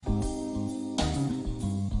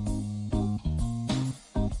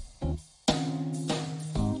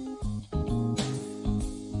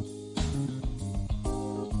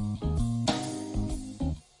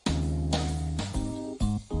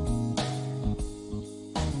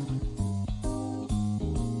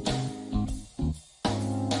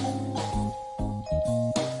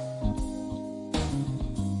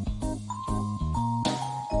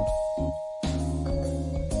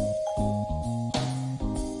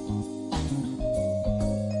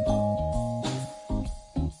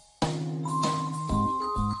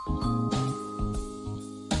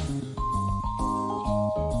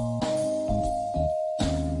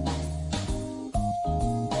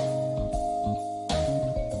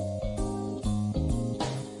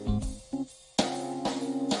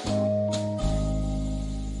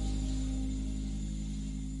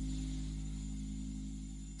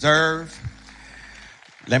deserve.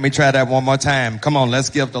 Let me try that one more time. Come on, let's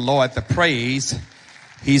give the Lord the praise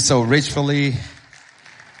he so richly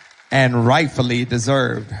and rightfully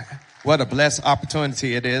deserved. What a blessed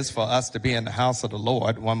opportunity it is for us to be in the house of the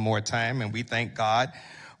Lord one more time. And we thank God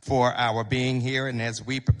for our being here. And as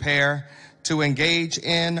we prepare to engage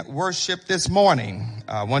in worship this morning,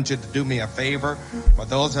 I want you to do me a favor. For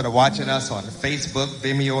those that are watching us on Facebook,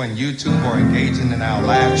 Vimeo, and YouTube, or engaging in our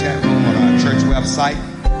live chat room on our church website,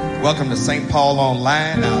 welcome to St. Paul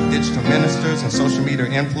Online. Our digital ministers and social media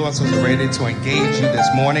influencers are ready to engage you this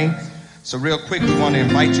morning. So real quick, we want to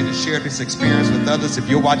invite you to share this experience with others. If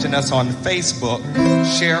you're watching us on Facebook,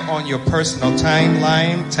 share on your personal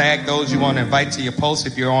timeline. Tag those you want to invite to your post.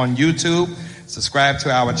 If you're on YouTube, subscribe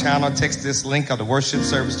to our channel. Text this link of the worship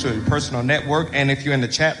service to your personal network. And if you're in the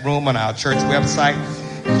chat room on our church website,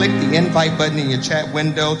 click the invite button in your chat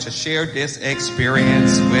window to share this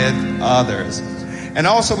experience with others. And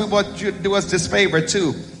also, we want you to do us this favor,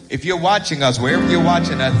 too. If you're watching us, wherever you're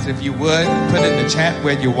watching us, if you would, put in the chat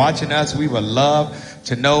where you're watching us. We would love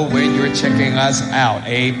to know where you're checking us out.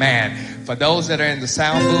 Amen. For those that are in the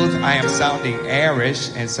sound booth, I am sounding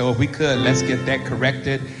airish. And so if we could, let's get that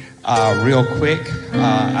corrected real quick.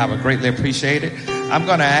 I would greatly appreciate it. I'm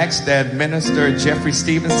going to ask that Minister Jeffrey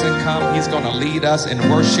Stevenson come. He's going to lead us in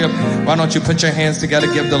worship. Why don't you put your hands together,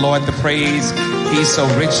 give the Lord the praise he so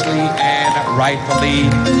richly and rightfully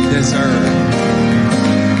deserves.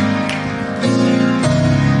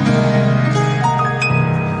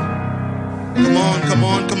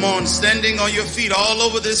 Come on, standing on your feet all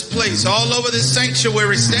over this place, all over this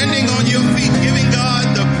sanctuary, standing on your feet, giving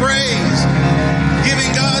God the praise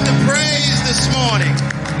this morning.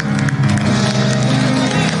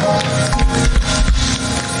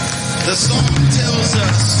 The song tells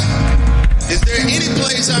us, is there any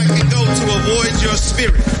place I can go to avoid your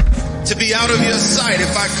spirit? To be out of your sight.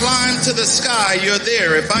 If I climb to the sky, you're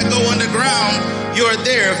there. If I go underground, you're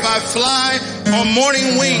there. If I fly on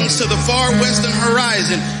morning wings to the far western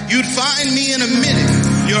horizon, you'd find me in a minute.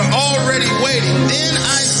 You're already waiting. Then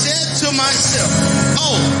I said to myself,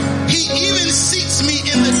 oh, he even seeks me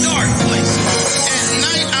in the dark places. At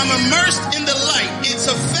night, I'm immersed in the light.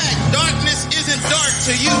 It's a fact. Darkness isn't dark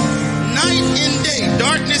to you. Night and day,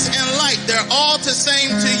 darkness and light, they're all the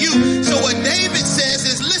same to you. So what David says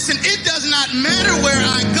is, listen, it does not matter where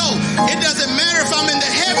I go. It doesn't matter if I'm in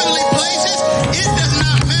the heavenly places. It does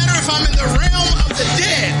not matter if I'm in the realm of the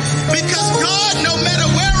dead. Because God, no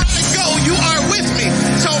matter where I go, you are with me.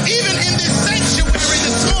 So even in this sanctuary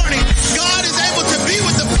this morning, God is able to be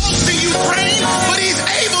with the folks in Ukraine, but he's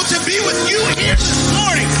able to be with you here this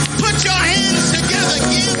morning. Put your hands together.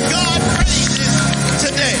 Give God praises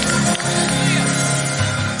today.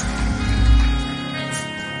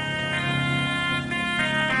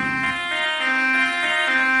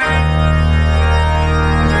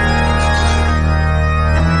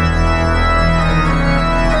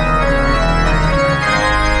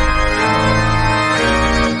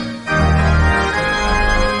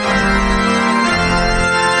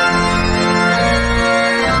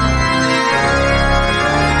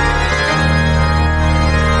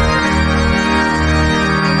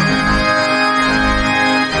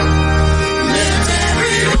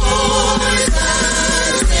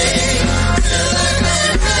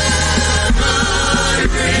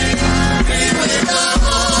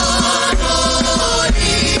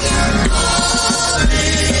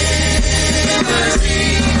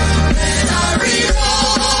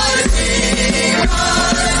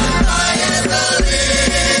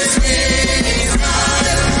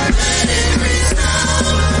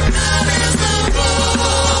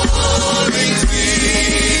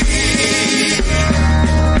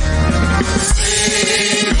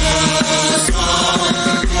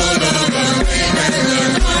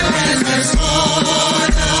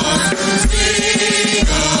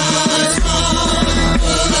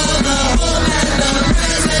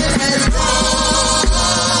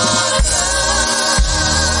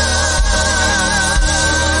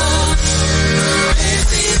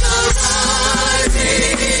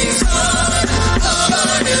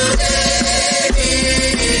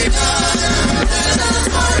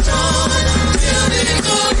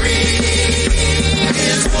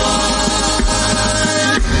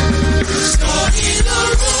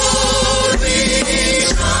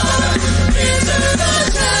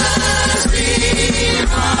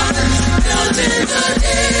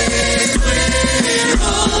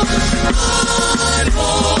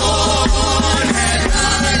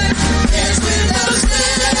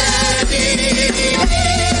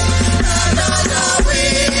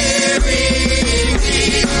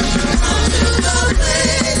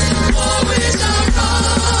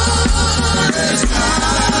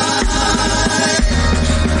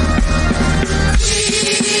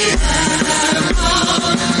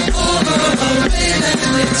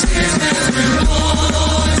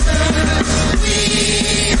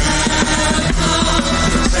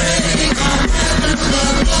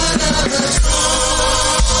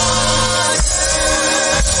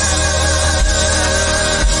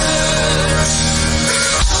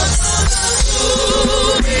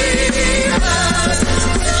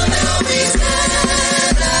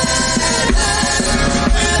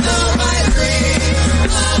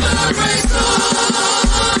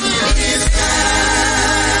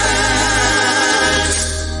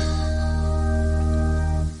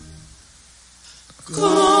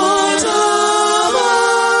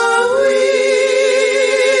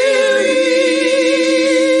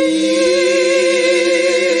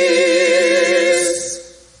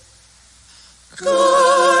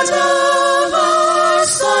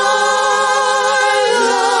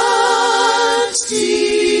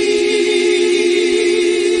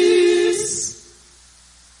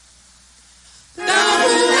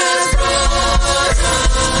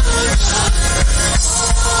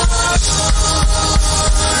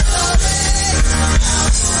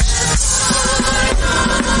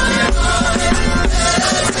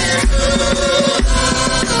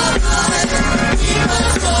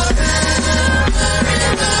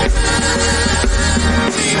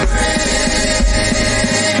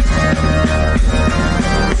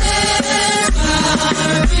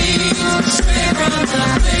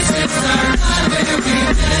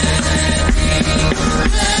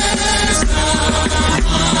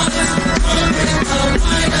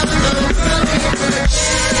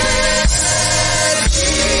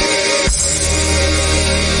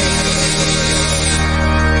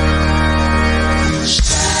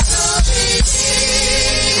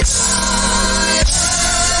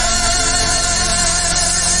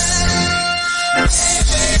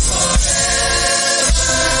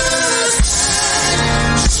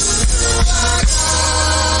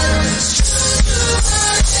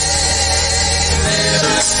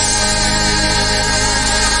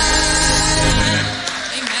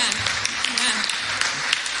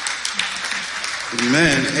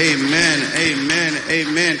 Amen, amen, amen,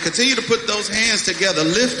 amen. Continue to put those hands together.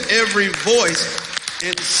 Lift every voice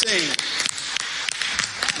and sing.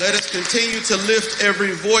 Let us continue to lift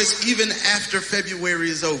every voice even after February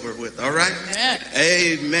is over with, all right? Amen.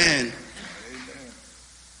 Amen.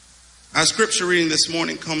 Our scripture reading this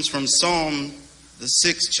morning comes from Psalm, the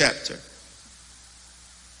 6th chapter.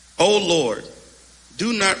 O Lord,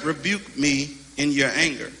 do not rebuke me in your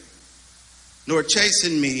anger, nor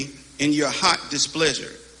chasten me in your hot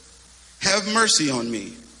displeasure. Have mercy on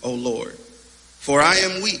me, O Lord, for I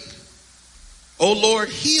am weak. O Lord,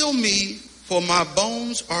 heal me, for my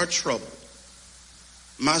bones are troubled.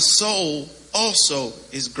 My soul also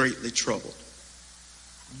is greatly troubled.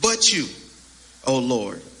 But you, O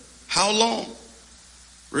Lord, how long?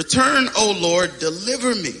 Return, O Lord,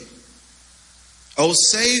 deliver me. O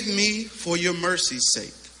save me for your mercy's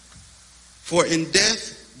sake. For in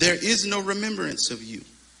death there is no remembrance of you.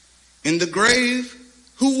 In the grave,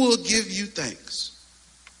 who will give you thanks?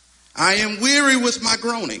 I am weary with my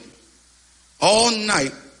groaning. All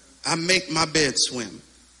night I make my bed swim.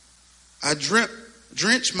 I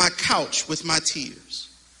drench my couch with my tears.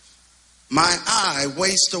 My eye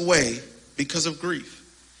wastes away because of grief.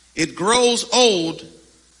 It grows old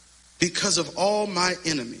because of all my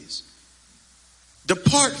enemies.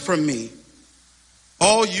 Depart from me,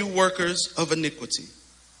 all you workers of iniquity.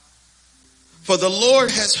 For the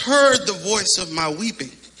Lord has heard the voice of my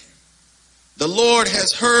weeping. The Lord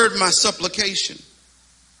has heard my supplication.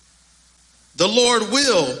 The Lord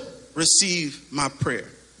will receive my prayer.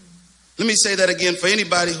 Let me say that again for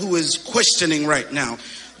anybody who is questioning right now.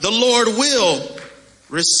 The Lord will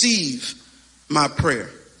receive my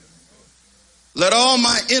prayer. Let all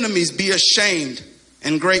my enemies be ashamed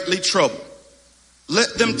and greatly troubled.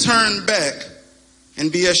 Let them turn back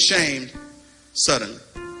and be ashamed suddenly.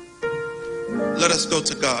 Let us go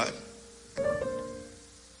to God.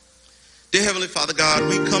 Dear Heavenly Father God,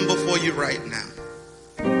 we come before you right now.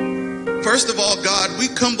 First of all, God, we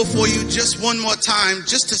come before you just one more time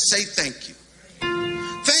just to say thank you.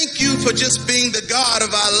 Thank you for just being the God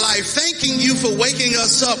of our life. Thanking you for waking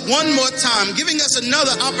us up one more time, giving us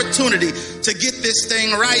another opportunity to get this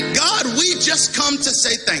thing right. God, we just come to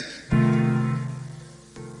say thank you.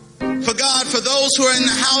 For God, for those who are in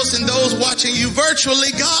the house and those watching you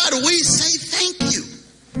virtually, God, we say thank you.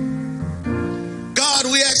 God,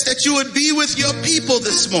 we ask that you would be with your people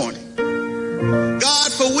this morning.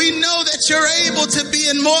 God, for we know that you're able to be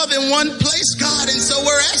in more than one place, God, and so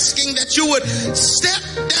we're asking that you would step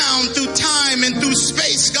down through time and through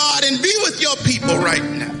space, God, and be with your people right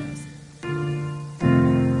now.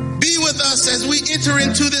 Be with us as we enter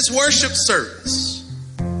into this worship service,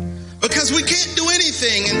 because we can't do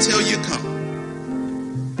anything until you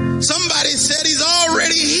come. Somebody said he's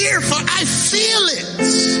already here, for I feel it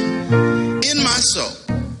in my soul.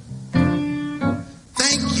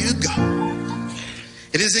 Thank you, God.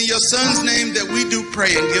 It is in your Son's name that we do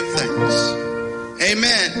pray and give thanks.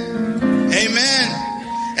 Amen. Amen.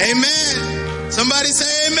 Amen. Somebody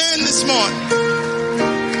say amen this morning.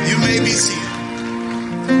 You may be seated.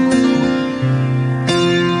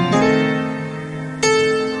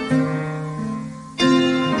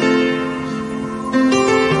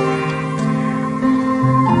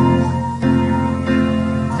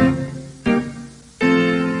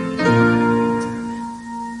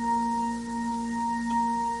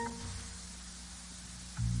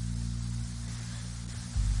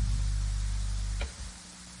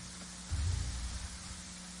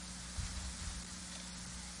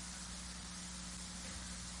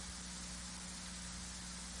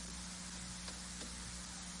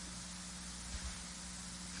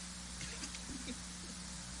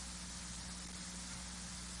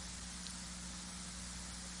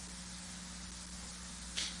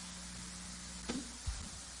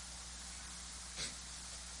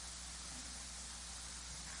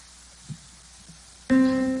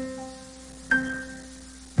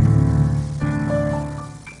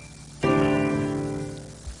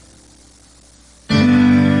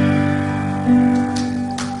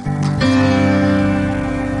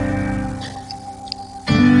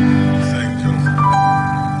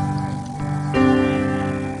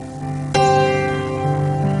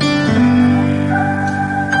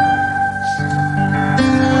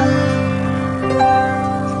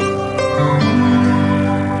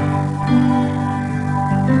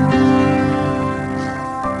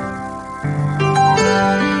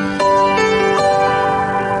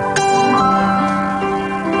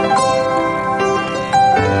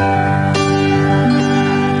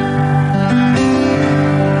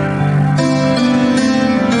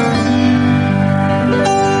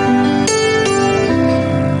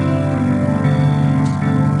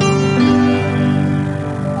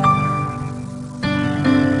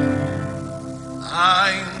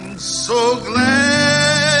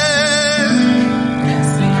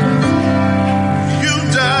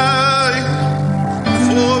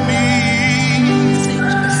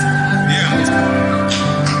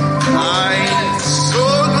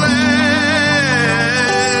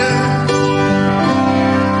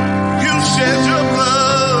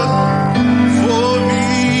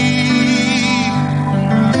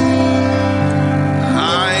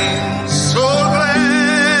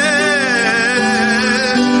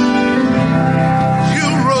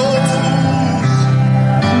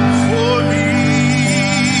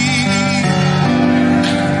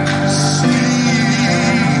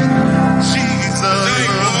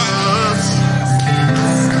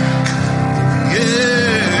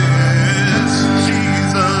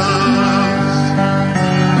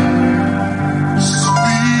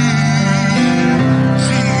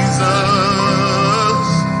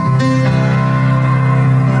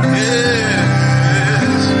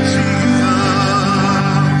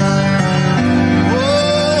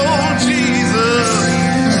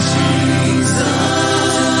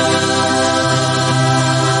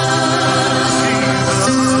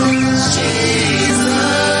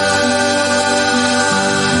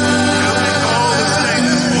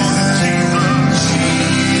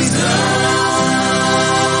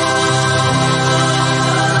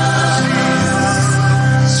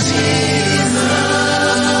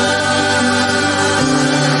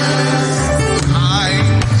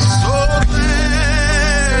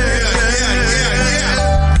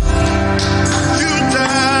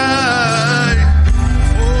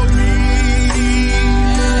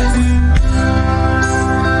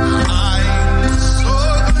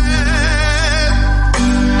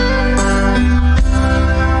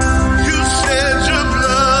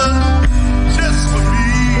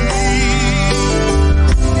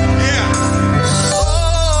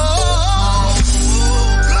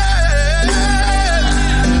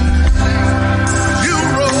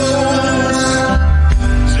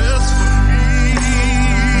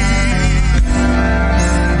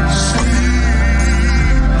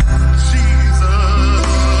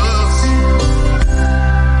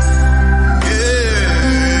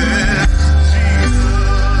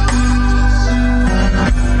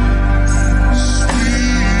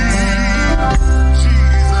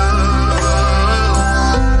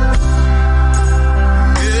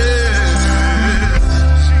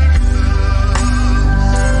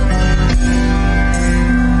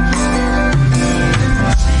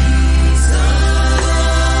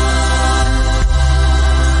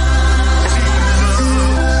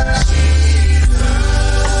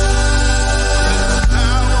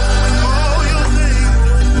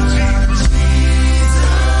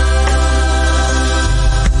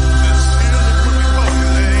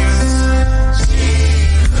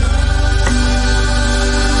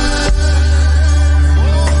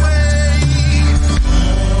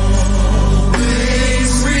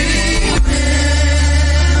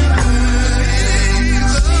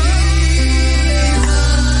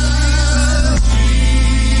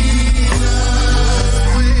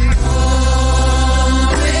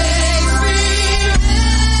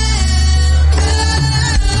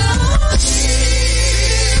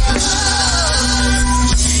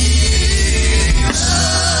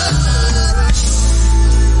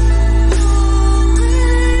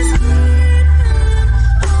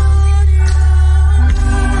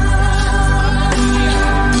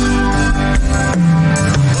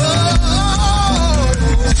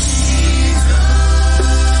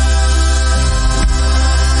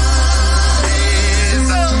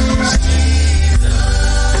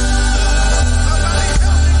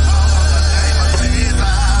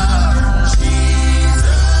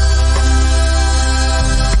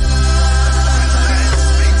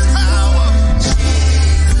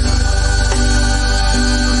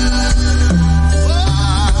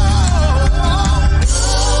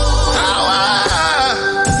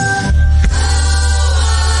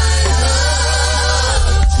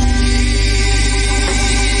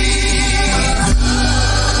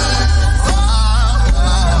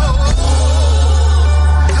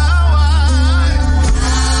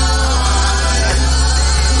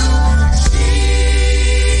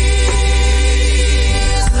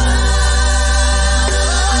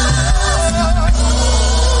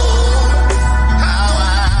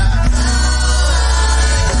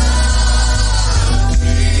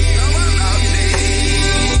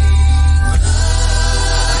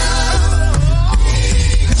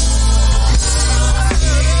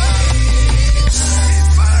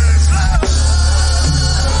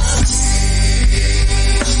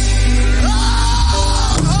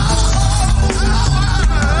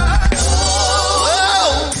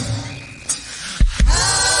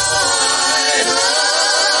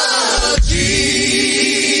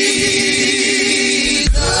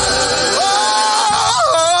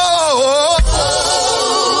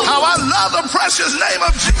 name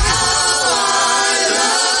of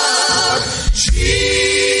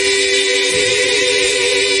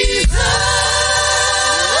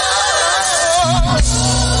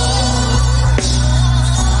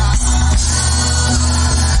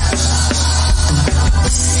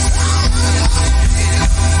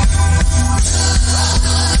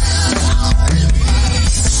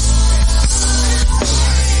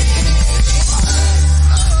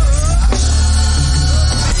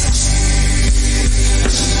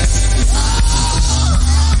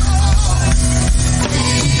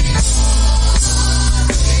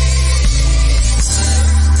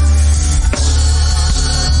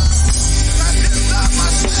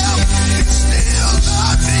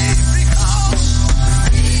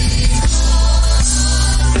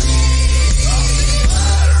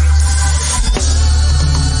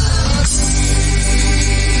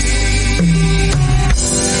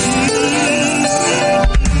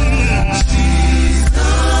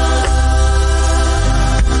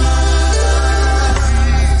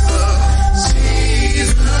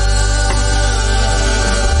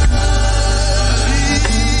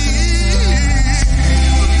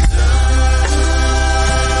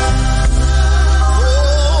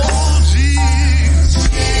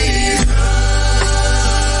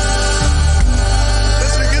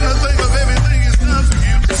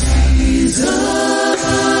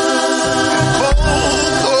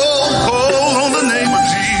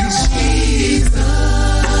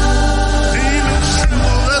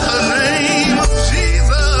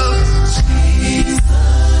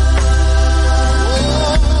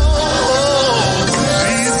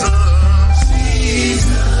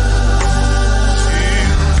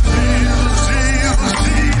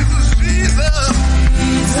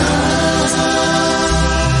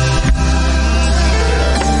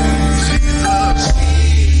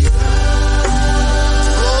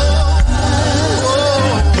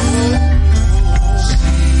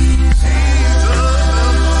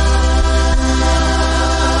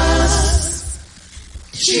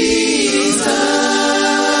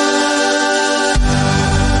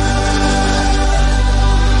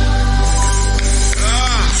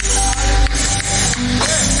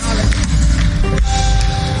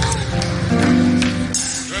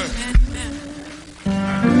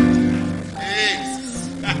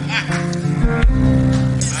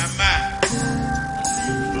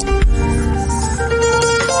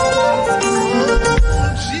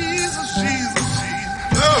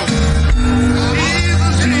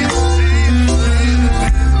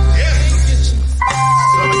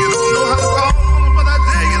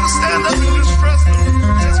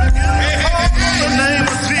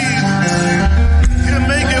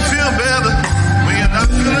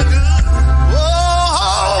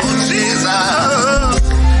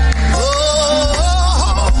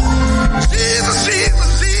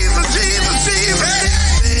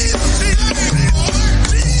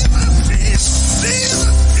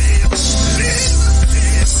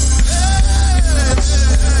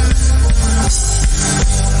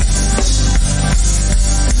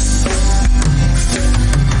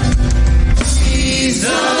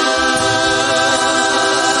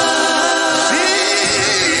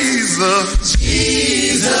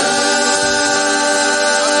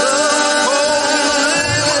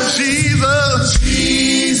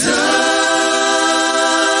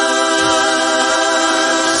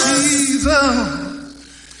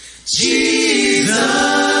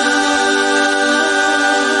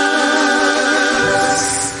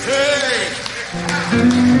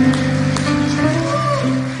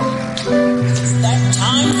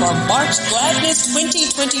March Gladness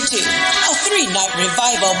 2022, a three-night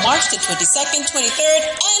revival March the 22nd, 23rd,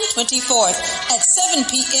 and 24th at 7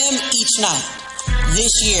 p.m. each night.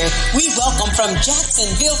 This year, we welcome from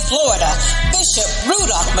Jacksonville, Florida, Bishop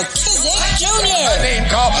Rudolph McKissick Jr. Name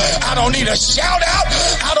call. I don't need a shout out.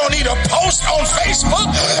 I don't need a post on Facebook.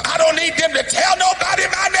 I don't need them to tell nobody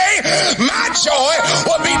my name. My joy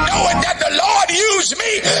will be knowing that the Lord used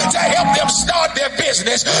me to help them start their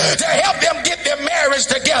business, to help them get their marriage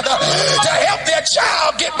together, to help their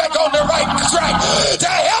child get back on the right track, to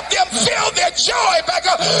help them feel their joy back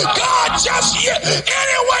up. God, just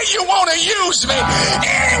any way you want to use me.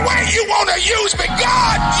 Any way you want to use me,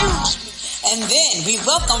 God, use me. And then we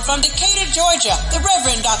welcome from Decatur, Georgia, the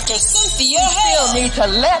Reverend Dr. Cynthia Hale. We still need to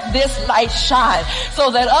let this light shine so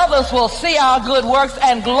that others will see our good works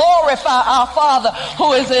and glorify our Father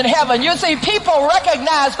who is in heaven. You see, people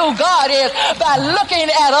recognize who God is by looking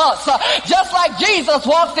at us. Just like Jesus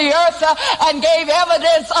walked the earth and gave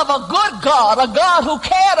evidence of a good God, a God who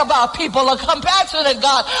cared about people, a compassionate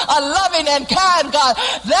God, a loving and kind God.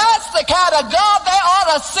 That's the kind of God they ought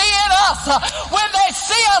to see in us. When they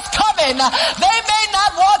see us coming, they may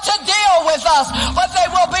not want to deal with us, but they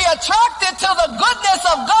will be attracted to the goodness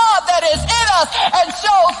of God that is in us and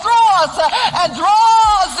shows through us and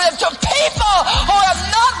draws them to people who have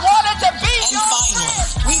not wanted to be. And finally,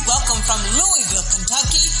 we welcome from Louisville,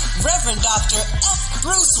 Kentucky, Reverend Dr. F.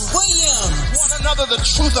 Bruce Williams. One another the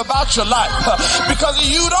truth about your life, because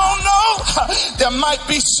you don't know, there might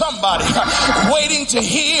be somebody waiting to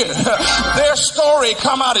hear their story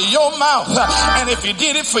come out of your mouth. And if he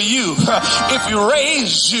did it for you, if he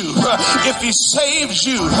raised you, if he saved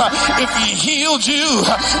you, if he healed you,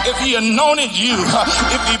 if he anointed you,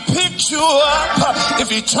 if he picked you up, if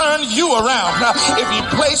he turned you around, if he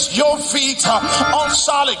placed your feet on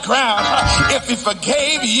solid ground, if he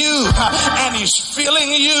forgave you and he's feeling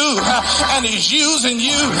you and he's using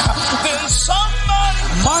you, then somebody.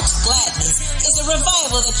 Mark's Gladness is a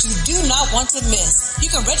revival that you do not want to miss. You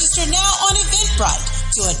can register now on Eventbrite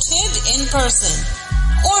to attend in person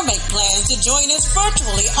or make plans to join us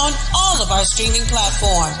virtually on all of our streaming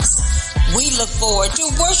platforms. We look forward to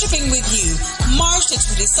worshiping with you March the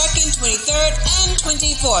 22nd, 23rd, and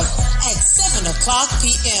 24th at 7 o'clock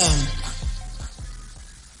p.m.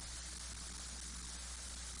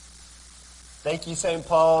 Thank you, St.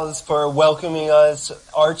 Paul's, for welcoming us.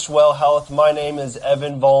 Archwell Health. My name is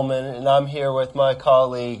Evan Volman, and I'm here with my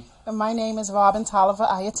colleague. And my name is Robin Tolliver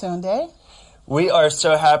Ayatunde. We are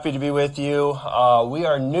so happy to be with you. We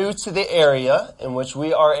are new to the area, in which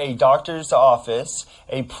we are a doctor's office,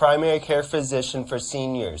 a primary care physician for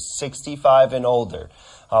seniors, 65 and older.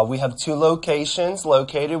 We have 2 locations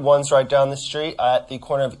located. One's right down the street at the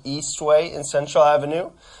corner of Eastway and Central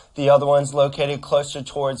Avenue. The other one's located closer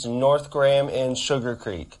towards North Graham and Sugar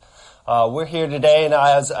Creek. We're here today, and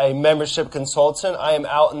as a membership consultant, I am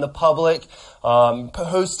out in the public,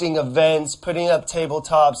 hosting events, putting up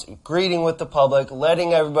tabletops, greeting with the public,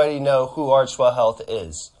 letting everybody know who Archwell Health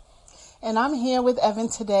is. And I'm here with Evan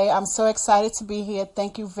today. I'm so excited to be here.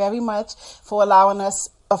 Thank you very much for allowing us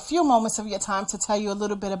a few moments of your time to tell you a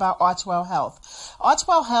little bit about Archwell Health.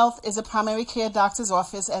 Archwell Health is a primary care doctor's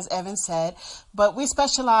office, as Evan said, but we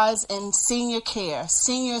specialize in senior care,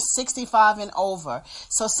 seniors 65 and over.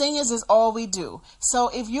 So seniors is all we do. So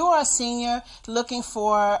if you are a senior looking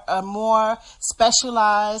for a more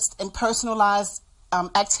specialized and personalized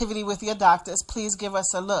activity with your doctors, please give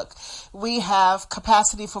us a look. We have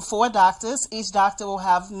capacity for 4 doctors. Each doctor will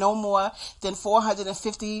have no more than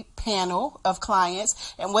 450 panel of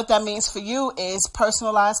clients. And what that means for you is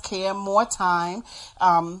personalized care, more time,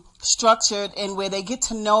 structured, and where they get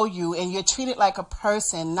to know you and you're treated like a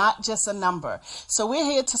person, not just a number. So we're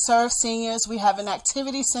here to serve seniors. We have an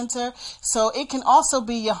activity center, so it can also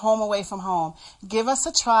be your home away from home. Give us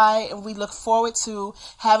a try, and we look forward to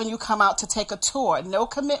having you come out to take a tour. No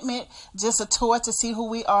commitment, just a tour to see who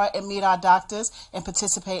we are and meet our doctors and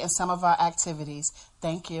participate in some of our activities.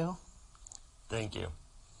 Thank you. Thank you.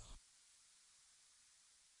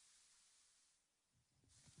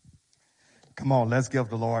 Come on, let's give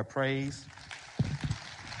the Lord praise.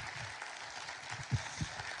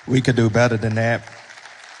 We could do better than that.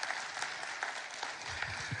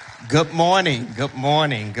 Good morning, good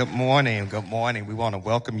morning, good morning, good morning. We want to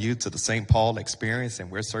welcome you to the St. Paul experience,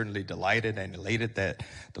 and we're certainly delighted and elated that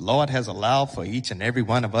the Lord has allowed for each and every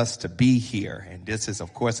one of us to be here. And this is,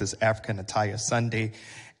 of course, is African Attire Sunday,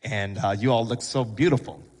 and you all look so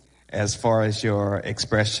beautiful as far as your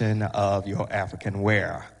expression of your African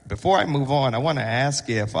wear. Before I move on, I want to ask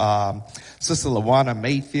if Sister LaWanna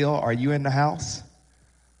Mayfield, are you in the house?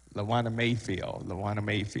 LaWanna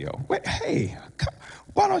Mayfield. Wait, hey,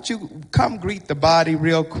 why don't you come greet the body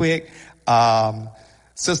real quick?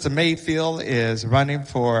 Sister Mayfield is running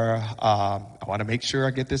for, I want to make sure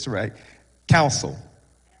I get this right, council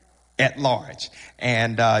at large.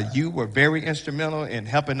 And you were very instrumental in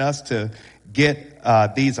helping us to get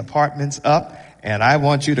these apartments up. And I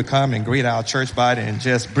want you to come and greet our church body and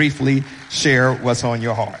just briefly share what's on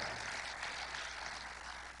your heart.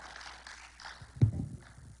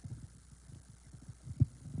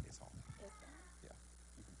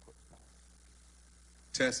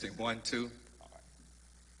 Testing, 1, 2.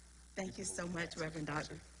 Thank you so much, Reverend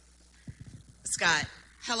Dr. Scott.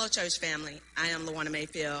 Hello, church family. I am LaWanna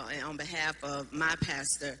Mayfield, and on behalf of my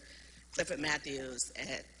pastor, Clifford Matthews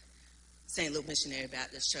at St. Luke Missionary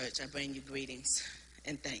Baptist Church. I bring you greetings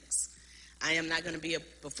and thanks. I am not going to be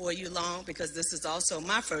before you long because this is also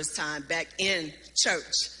my first time back in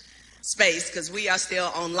church space because we are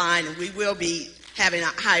still online and we will be having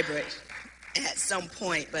a hybrid at some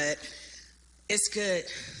point, but it's good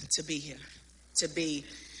to be here, to be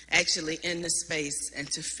actually in the space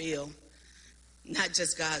and to feel not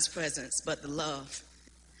just God's presence, but the love.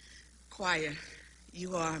 Choir,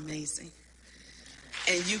 you are amazing.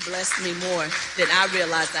 And you blessed me more than I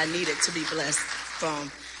realized I needed to be blessed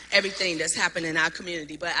from everything that's happened in our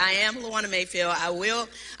community. But I am Luana Mayfield.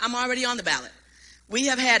 I'm already on the ballot. We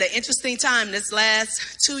have had an interesting time this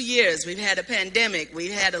last 2 years. We've had a pandemic.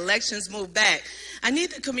 We've had elections move back. I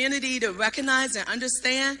need the community to recognize and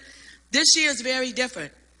understand this year is very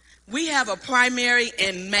different. We have a primary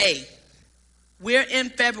in May. We're in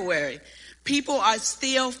February. People are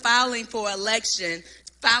still filing for election,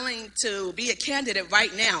 filing to be a candidate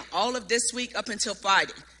right now, all of this week up until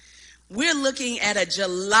Friday. We're looking at a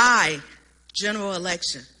July general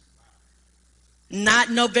election, not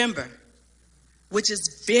November, which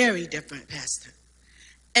is very different, Pastor.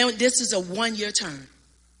 And this is a one-year term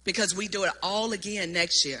because we do it all again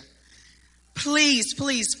next year. Please,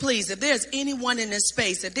 please, please, if there's anyone in this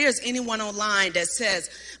space, if there's anyone online that says,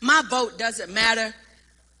 my vote doesn't matter,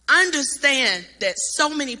 understand that so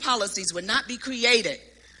many policies would not be created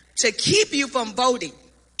to keep you from voting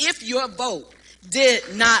if your vote did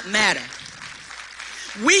not matter.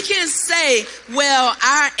 We can say, well,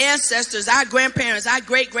 our ancestors, our grandparents, our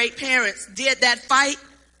great-great-parents did that fight.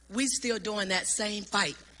 We still doing that same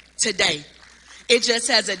fight today. It just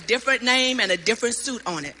has a different name and a different suit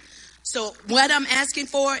on it. So what I'm asking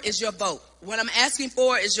for is your vote. What I'm asking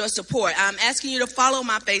for is your support. I'm asking you to follow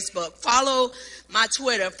my Facebook, follow my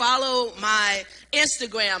Twitter, follow my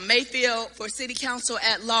Instagram, Mayfield for City Council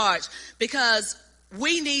at Large, because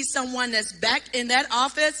we need someone that's back in that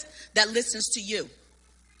office that listens to you,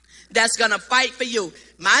 that's going to fight for you.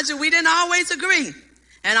 Mind you, we didn't always agree,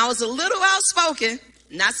 and I was a little outspoken.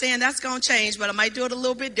 Not saying that's going to change, but I might do it a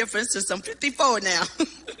little bit different since I'm 54 now.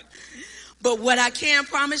 But what I can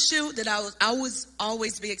promise you, that I will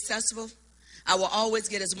always be accessible. I will always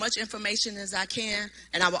get as much information as I can,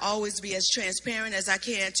 and I will always be as transparent as I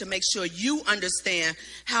can to make sure you understand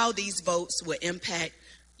how these votes will impact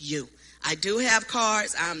you. I do have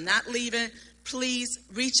cards. I'm not leaving. Please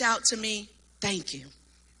reach out to me. Thank you.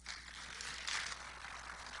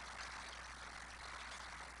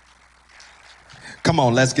 Come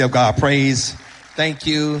on, let's give God praise. Thank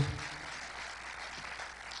you,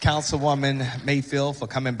 Councilwoman Mayfield, for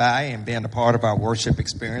coming by and being a part of our worship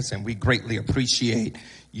experience, and we greatly appreciate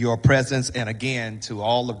your presence. And again, to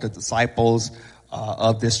all of the disciples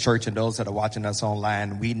of this church and those that are watching us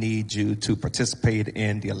online, we need you to participate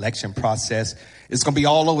in the election process. It's going to be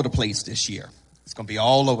all over the place this year. It's going to be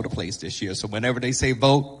all over the place this year. So whenever they say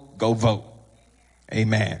vote, go vote.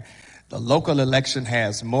 Amen. The local election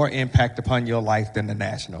has more impact upon your life than the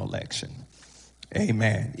national election.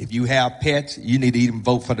 Amen. If you have pets, you need to even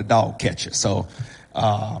vote for the dog catcher. So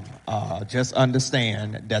just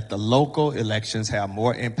understand that the local elections have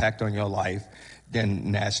more impact on your life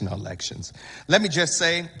than national elections. Let me just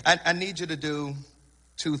say, I need you to do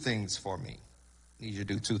two things for me.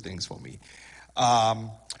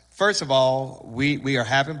 First of all, we are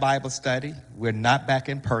having Bible study. We're not back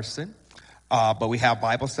in person, but we have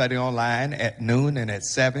Bible study online at noon and at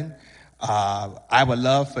 7. I would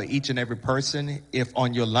love for each and every person, if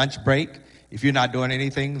on your lunch break, if you're not doing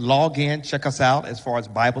anything, log in, check us out. As far as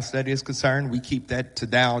Bible study is concerned, we keep that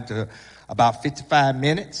down to about 55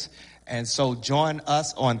 minutes. And so join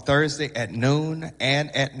us on Thursday at noon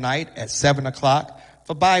and at night at 7 o'clock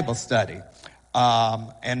for Bible study.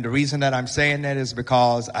 And the reason that I'm saying that is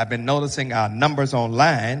because I've been noticing our numbers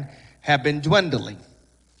online have been dwindling.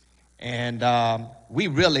 And we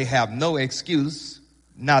really have no excuse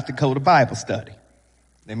not to go to Bible study.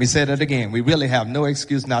 Let me say that again. We really have no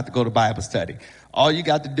excuse not to go to Bible study. All you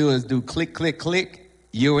got to do is do click, click, click.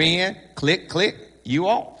 You're in. Click, click. You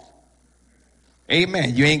off.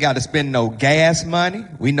 Amen. You ain't got to spend no gas money.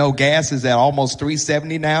 We know gas is at almost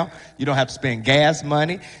 $3.70 now. You don't have to spend gas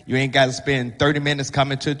money. You ain't got to spend 30 minutes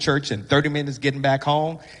coming to church and 30 minutes getting back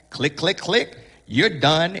home. Click, click, click. You're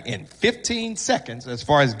done in 15 seconds as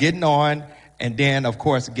far as getting on and then, of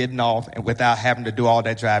course, getting off and without having to do all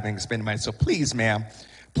that driving and spending money. So please, ma'am,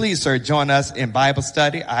 please, sir, join us in Bible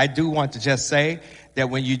study. I do want to just say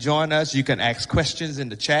that when you join us, you can ask questions in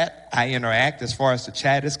the chat. I interact as far as the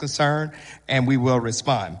chat is concerned, and we will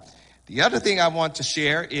respond. The other thing I want to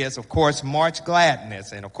share is, of course, March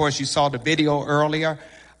Gladness. And, of course, you saw the video earlier.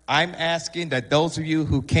 I'm asking that those of you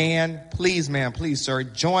who can, please, ma'am, please, sir,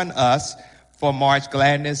 join us for March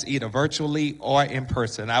Gladness, either virtually or in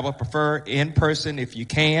person. I would prefer in person if you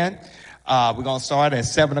can. We're going to start at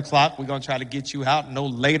 7 o'clock. We're going to try to get you out no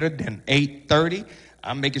later than 8:30.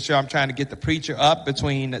 I'm making sure I'm trying to get the preacher up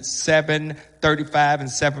between 7:35 and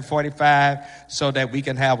 7:45 so that we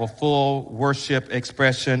can have a full worship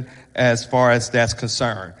expression as far as that's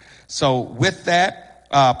concerned. So with that,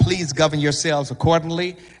 please govern yourselves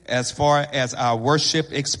accordingly as far as our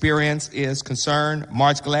worship experience is concerned.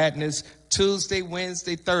 March Gladness, Tuesday,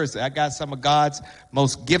 Wednesday, Thursday. I got some of God's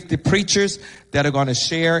most gifted preachers that are going to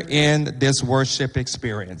share in this worship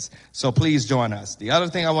experience. So please join us. The other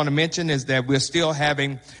thing I want to mention is that we're still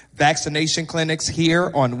having vaccination clinics here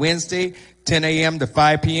on Wednesday, 10 a.m. to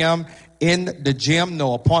 5 p.m. in the gym.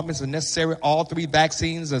 No appointments are necessary. All 3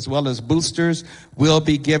 vaccines as well as boosters will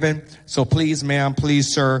be given. So please, ma'am,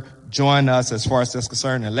 please, sir, join us as far as that's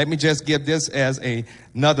concerned. And let me just give this as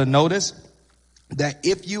another notice, that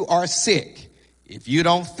if you are sick, if you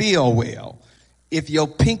don't feel well, if your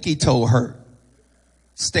pinky toe hurt,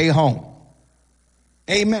 stay home.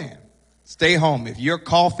 Amen. Stay home. If you're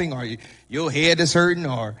coughing or your head is hurting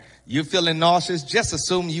or you're feeling nauseous, just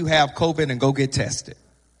assume you have COVID and go get tested.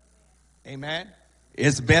 Amen.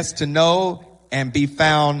 It's best to know and be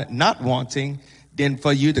found not wanting than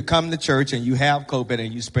for you to come to church and you have COVID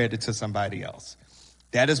and you spread it to somebody else.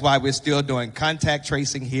 That is why we're still doing contact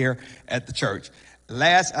tracing here at the church.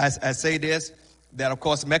 Last, I say this, that of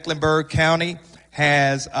course Mecklenburg County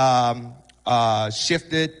has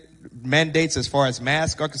shifted mandates as far as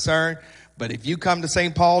masks are concerned. But if you come to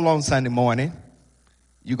St. Paul on Sunday morning,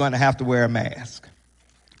 you're going to have to wear a mask.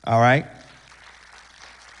 All right?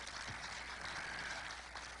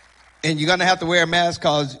 And you're going to have to wear a mask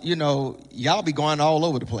because, y'all be going all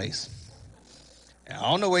over the place. I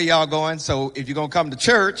don't know where y'all going, so if you're going to come to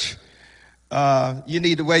church, you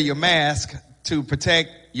need to wear your mask to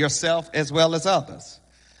protect yourself as well as others.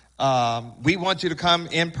 We want you to come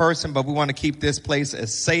in person, but we want to keep this place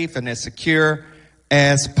as safe and as secure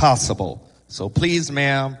as possible. So please,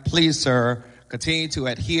 ma'am, please, sir, continue to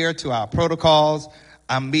adhere to our protocols.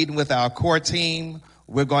 I'm meeting with our core team.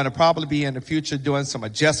 We're going to probably be in the future doing some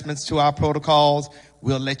adjustments to our protocols.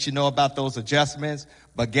 We'll let you know about those adjustments.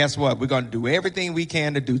 But guess what? We're going to do everything we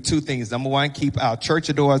can to do 2 things. Number 1, keep our church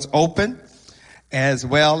doors open, as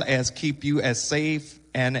well as keep you as safe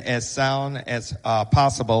and as sound as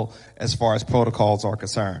possible as far as protocols are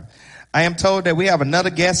concerned. I am told that we have another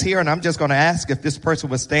guest here, and I'm just going to ask if this person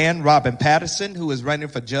would stand. Robin Patterson, who is running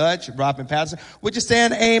for judge. Robin Patterson, would you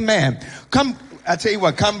stand? Amen. Come, I tell you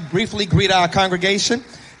what, come briefly greet our congregation,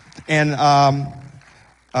 and I'm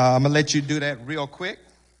going to let you do that real quick.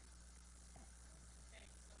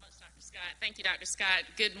 Thank you, Dr. Scott.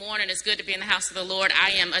 Good morning. It's good to be in the house of the Lord. I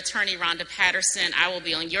am Attorney Rhonda Patterson. I will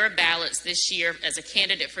be on your ballots this year as a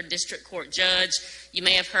candidate for District Court Judge. You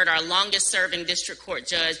may have heard our longest-serving District Court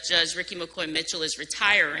Judge, Judge Ricky McCoy Mitchell, is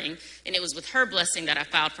retiring, and it was with her blessing that I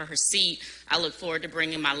filed for her seat. I look forward to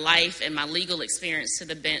bringing my life and my legal experience to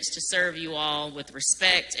the bench to serve you all with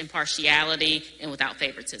respect, impartiality, and without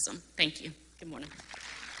favoritism. Thank you. Good morning.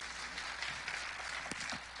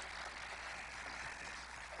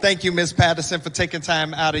 Thank you, Ms. Patterson, for taking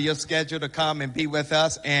time out of your schedule to come and be with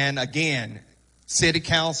us. And again, City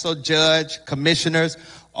Council, Judge, Commissioners,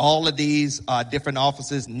 all of these different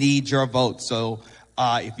offices need your vote. So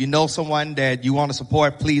if you know someone that you want to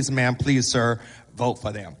support, please, ma'am, please, sir, vote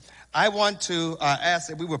for them. I want to ask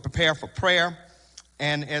that we will prepare for prayer.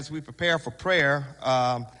 And as we prepare for prayer,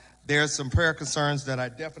 there's some prayer concerns that I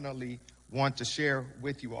definitely want to share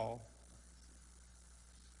with you all.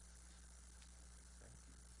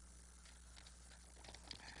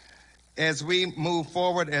 As we move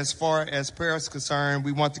forward, as far as prayer is concerned,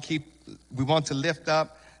 we want to lift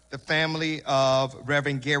up the family of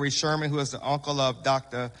Reverend Gary Sherman, who is the uncle of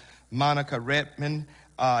Dr. Monica Redmond.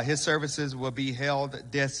 His services will be held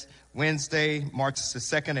this Wednesday, March the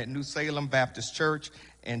 2nd at New Salem Baptist Church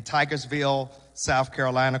in Tigersville, South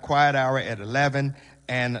Carolina, quiet hour at 11,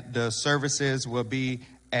 and the services will be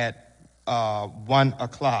at 1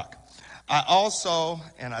 o'clock. I also,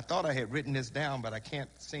 and I thought I had written this down, but I can't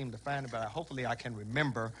seem to find it, but hopefully I can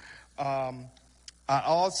remember. I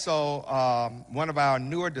also, one of our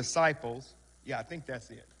newer disciples, yeah, I think that's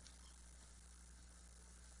it.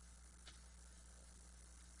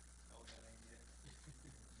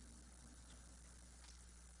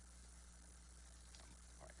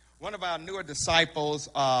 One of our newer disciples,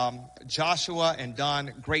 Joshua and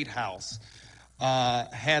Don Greathouse,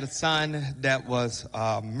 had a son that was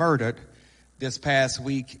murdered this past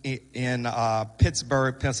week in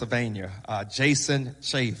Pittsburgh, Pennsylvania, Jason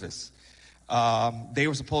Chavis. They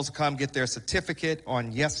were supposed to come get their certificate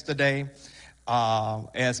on yesterday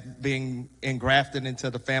as being engrafted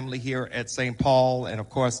into the family here at St. Paul. And, of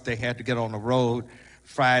course, they had to get on the road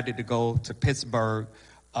Friday to go to Pittsburgh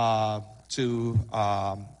to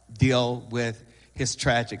deal with his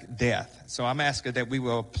tragic death. So I'm asking that we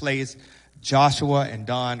will place Joshua and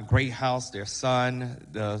Don Greathouse, their son,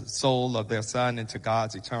 the soul of their son, into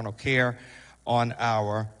God's eternal care on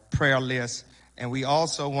our prayer list. And we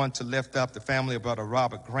also want to lift up the family of Brother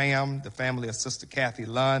Robert Graham, the family of Sister Kathy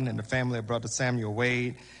Lunn, and the family of Brother Samuel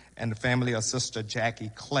Wade, and the family of Sister Jackie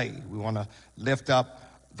Clay. We want to lift up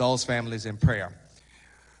those families in prayer.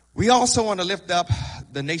 We also want to lift up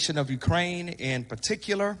the nation of Ukraine in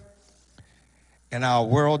particular and our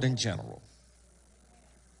world in general.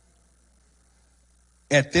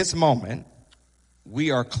 At this moment,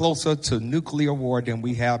 we are closer to nuclear war than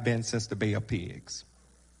we have been since the Bay of Pigs.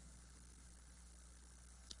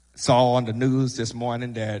 Saw on the news this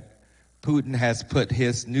morning that Putin has put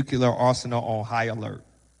his nuclear arsenal on high alert.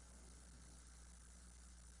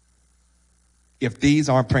 If these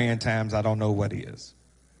aren't praying times, I don't know what is.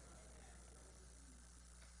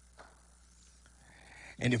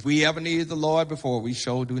 And if we ever needed the Lord before, we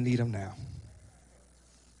sure do need him now.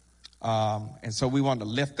 And so we want to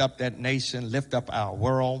lift up that nation, lift up our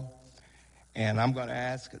world. And I'm going to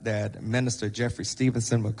ask that Minister Jeffrey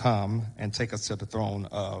Stevenson will come and take us to the throne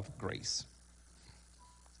of grace.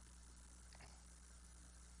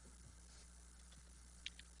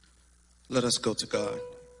 Let us go to God.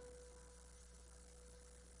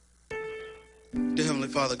 Dear Heavenly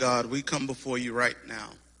Father God, we come before you right now.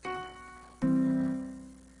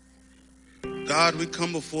 God, we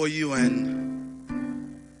come before you,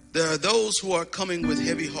 and there are those who are coming with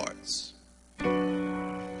heavy hearts.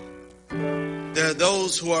 There are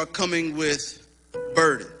those who are coming with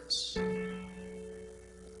burdens.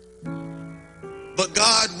 But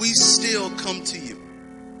God, we still come to you.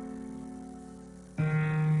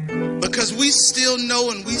 Because we still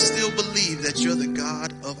know and we still believe that you're the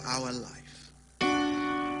God of our life.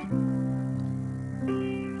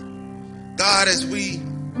 God, as we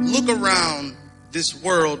look around this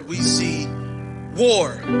world, we see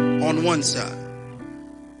war on one side.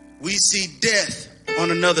 We see death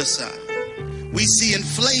on another side. We see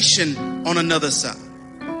inflation on another side.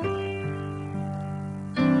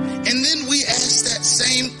 And then we ask that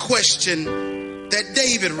same question that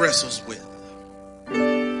David wrestles with.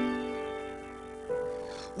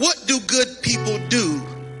 What do good people do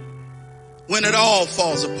when it all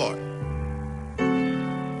falls apart?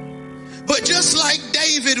 But just like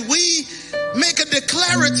David, we make a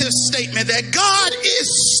declarative statement that God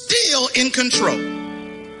is still in control.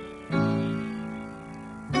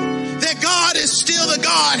 That God is still the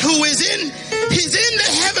God who is he's in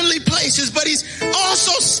the heavenly places, but he's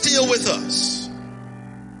also still with us.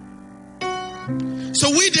 So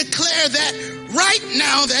we declare that right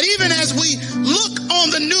now, that even as we look on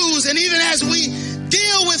the news and even as we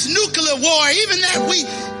deal with nuclear war, even that we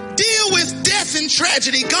deal with death and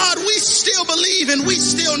tragedy, God, we still believe and we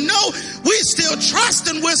still know, we still trust,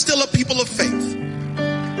 and we're still a people of faith.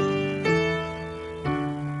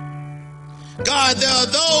 God, there are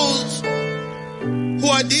those who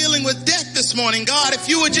are dealing with death this morning. God, if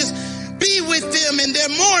you would just be with them in their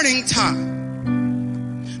mourning time.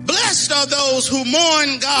 Blessed are those who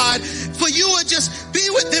mourn, God, for you would just be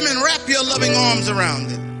with them and wrap your loving arms around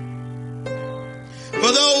them.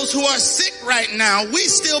 For those who are sick right now, we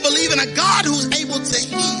still believe in a God who's able to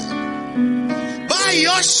heal. By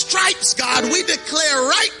your stripes, God, we declare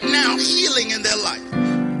right now healing in their life.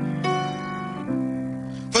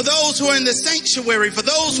 For those who are in the sanctuary, for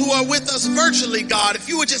those who are with us virtually, God, if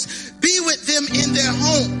you would just be with them in their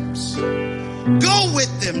homes. Go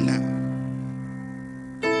with them now.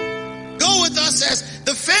 Go with us as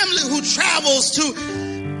the family who travels to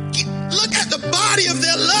look at the body of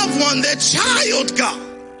their loved one, their child, God.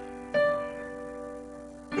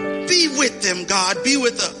 Be with them, God. Be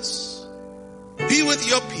with us. Be with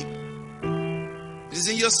your people. It is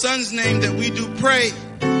in your Son's name that we do pray.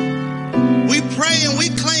 We pray and we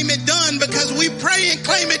claim it done, because we pray and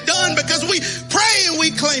claim it done, because we pray and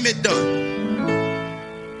we claim it done.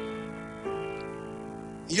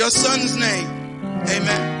 In your Son's name,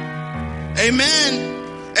 amen. Amen.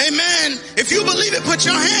 Amen. If you believe it, put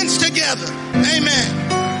your hands together. Amen.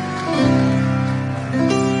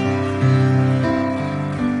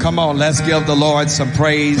 Come on, let's give the Lord some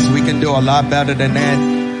praise. We can do a lot better than that.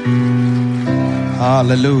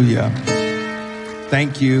 Hallelujah.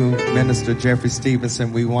 Thank you, Minister Jeffrey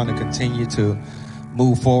Stevenson. We want to continue to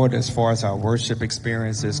move forward as far as our worship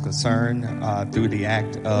experience is concerned through the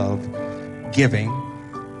act of giving.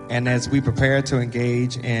 And as we prepare to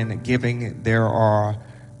engage in giving, there are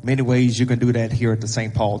many ways you can do that here at the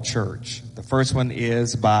St. Paul Church. The first one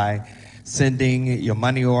is by sending your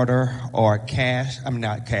money order or check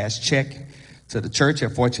to the church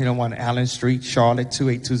at 1401 Allen Street, Charlotte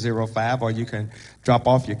 28205, or you can drop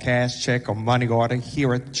off your cash, check, or money order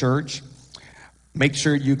here at church. Make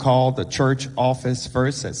sure you call the church office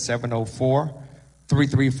first at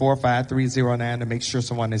 704-334-5309 to make sure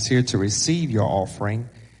someone is here to receive your offering.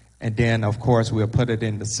 And then, of course, we'll put it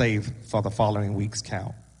in the safe for the following week's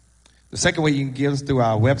count. The second way you can give is through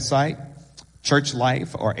our website, Church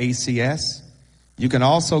Life or ACS. You can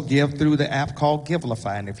also give through the app called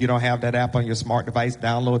Givelify. And if you don't have that app on your smart device,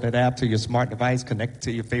 download that app to your smart device, connect it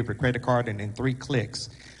to your favorite credit card, and in 3 clicks,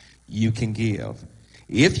 you can give.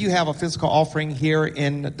 If you have a physical offering here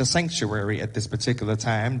in the sanctuary at this particular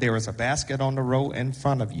time, there is a basket on the row in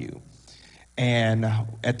front of you. And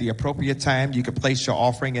at the appropriate time, you can place your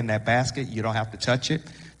offering in that basket. You don't have to touch it.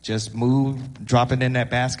 Just move, drop it in that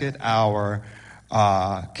basket. Our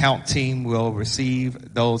count team will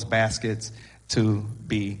receive those baskets to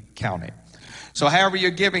be counted. So however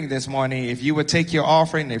you're giving this morning, if you would take your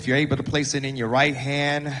offering, if you're able to place it in your right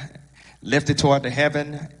hand, lift it toward the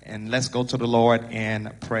heaven, and let's go to the Lord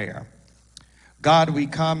in prayer. God, we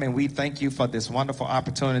come and we thank you for this wonderful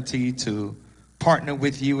opportunity to partner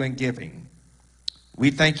with you in giving.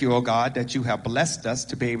 We thank you, oh God, that you have blessed us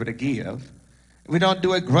to be able to give. We don't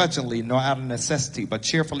do it grudgingly nor out of necessity, but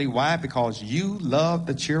cheerfully. Why? Because you love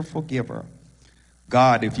the cheerful giver.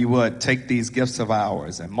 God, if you would take these gifts of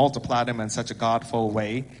ours and multiply them in such a Godful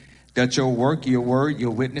way that your work, your word,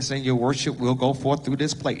 your witness, and your worship will go forth through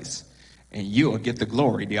this place, and you will get the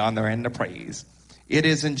glory, the honor, and the praise. It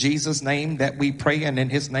is in Jesus' name that we pray, and in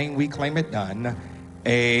his name we claim it done.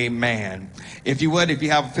 Amen. If you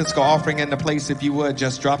have a physical offering in the place, if you would,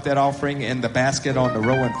 just drop that offering in the basket on the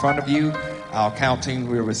row in front of you. Our count team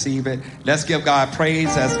will receive it. Let's give God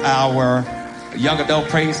praise as our young adult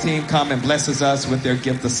praise team come and blesses us with their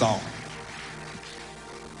gift of song.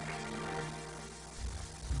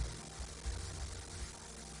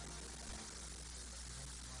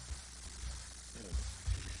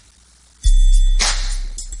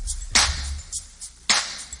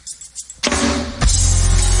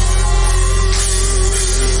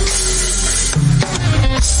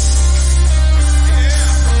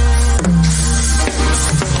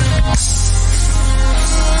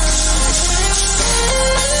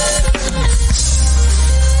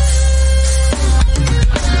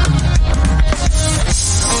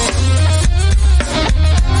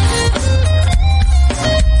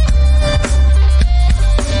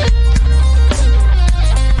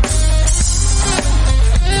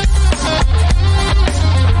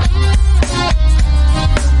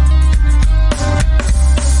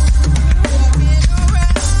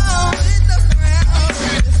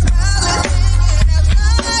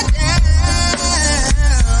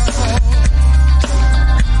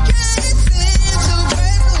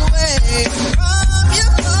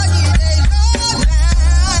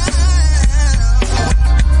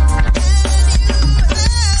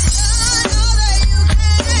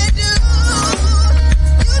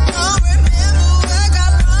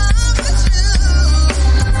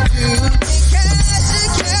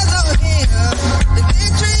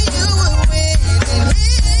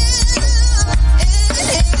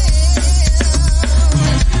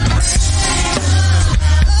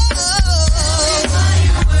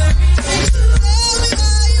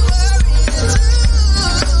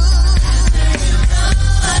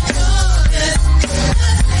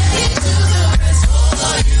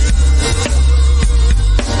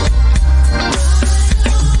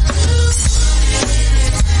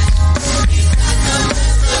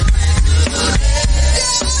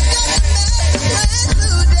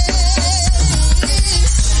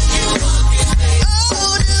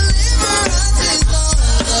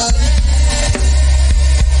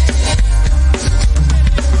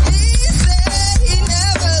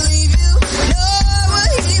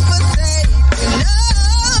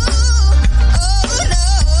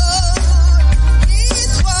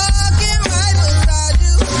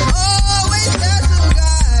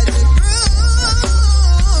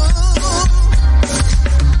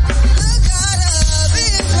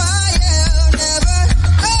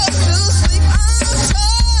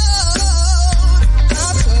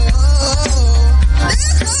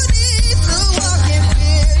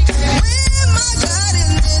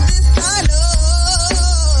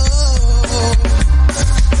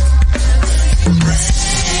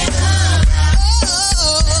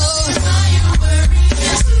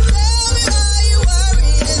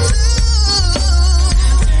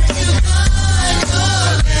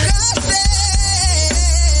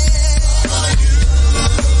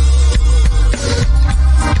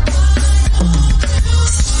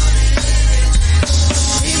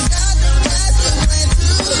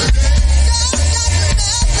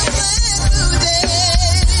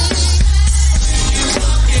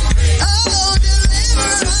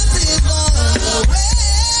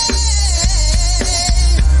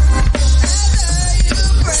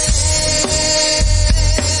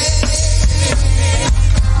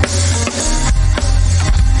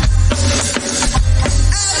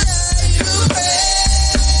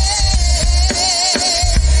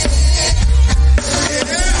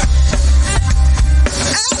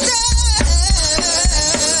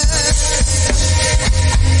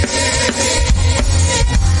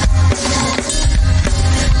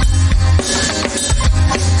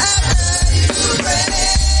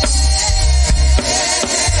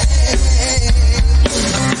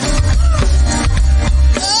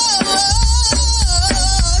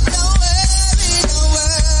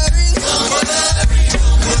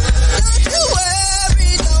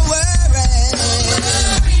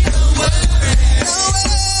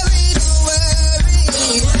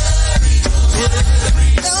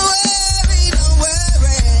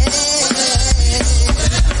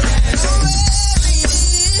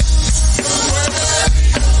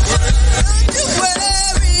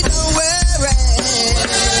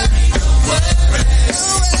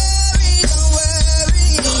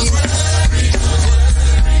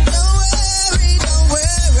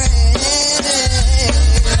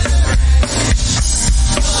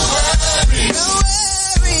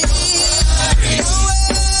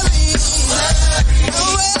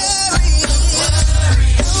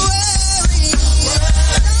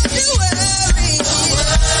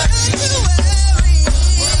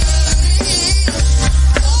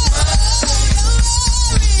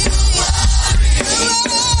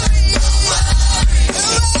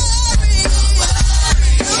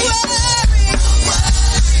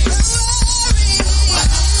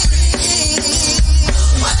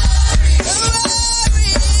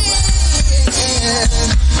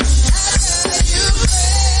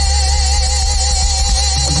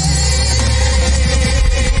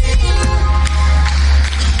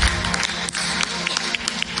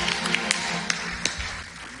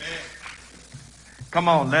 Come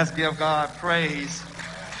on, let's give God praise.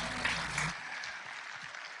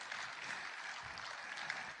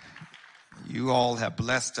 You all have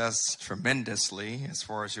blessed us tremendously as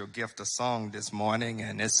far as your gift of song this morning,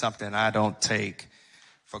 and it's something I don't take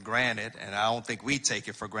for granted, and I don't think we take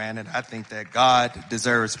it for granted. I think that God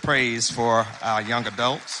deserves praise for our young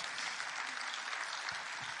adults.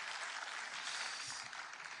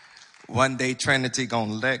 One day Trinity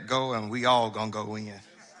gonna let go and we all gonna go in.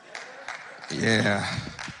 Yeah.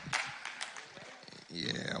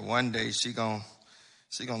 One day she gonna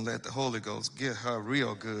let the Holy Ghost get her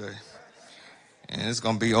real good. And it's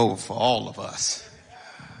gonna be over for all of us.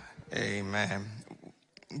 Amen.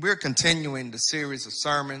 We're continuing the series of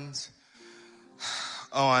sermons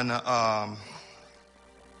on the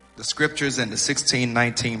scriptures and the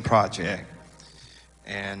 1619 Project.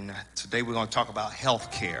 And today we're going to talk about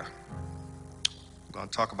health care. We're going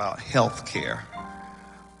to talk about health care.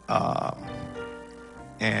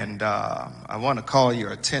 And I want to call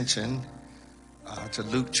your attention to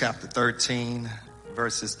Luke chapter 13,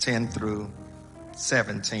 verses 10 through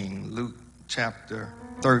 17. Luke chapter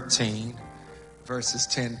 13, verses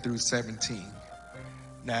 10 through 17.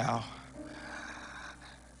 Now,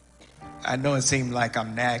 I know it seemed like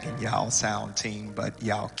I'm nagging y'all sound team, but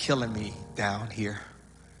y'all killing me down here.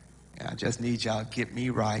 And I just need y'all to get me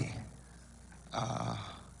right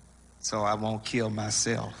so I won't kill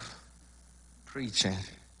myself preaching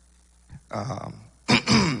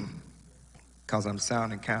because I'm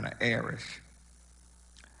sounding kind of airish.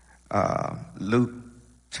 Luke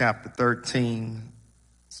chapter 13,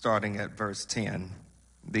 starting at verse 10.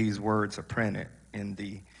 These words are printed in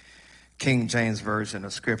the King James Version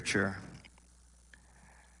of Scripture.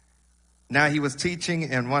 Now he was teaching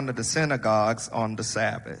in one of the synagogues on the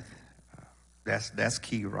Sabbath. That's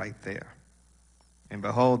key right there. And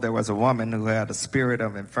behold, there was a woman who had a spirit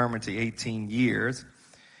of infirmity 18 years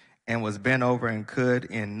and was bent over and could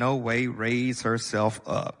in no way raise herself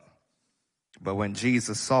up. But when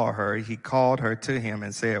Jesus saw her, he called her to him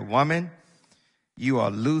and said, "Woman, you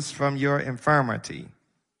are loosed from your infirmity."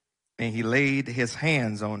 And he laid his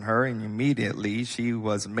hands on her, and immediately she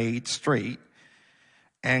was made straight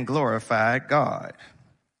and glorified God.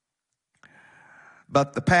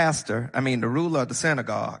 But the ruler of the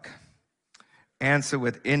synagogue, answered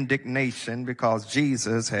with indignation because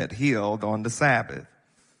Jesus had healed on the Sabbath.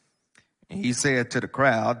 He said to the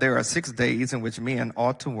crowd, "There are 6 days in which men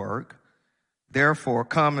ought to work. Therefore,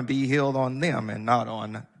 come and be healed on them and not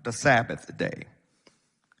on the Sabbath day."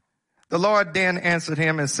 The Lord then answered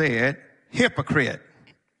him and said, "Hypocrite,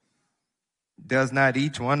 does not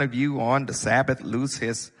each one of you on the Sabbath loose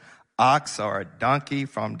his ox or a donkey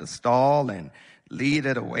from the stall and lead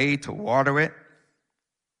it away to water it?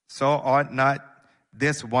 So ought not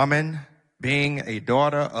this woman, being a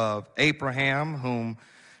daughter of Abraham, whom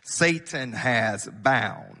Satan has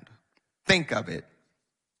bound, think of it,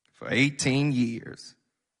 for 18 years,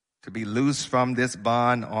 to be loosed from this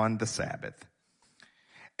bond on the Sabbath?"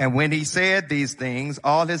 And when he said these things,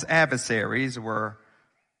 all his adversaries were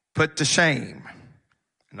put to shame,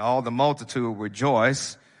 and all the multitude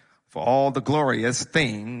rejoiced for all the glorious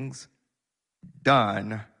things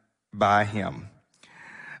done by him.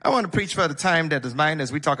 I want to preach for the time that is mine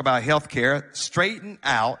as we talk about health care. Straighten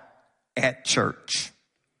out at church.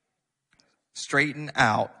 Straighten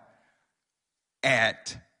out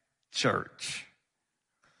at church.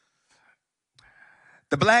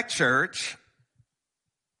 The black church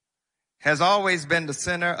has always been the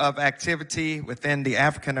center of activity within the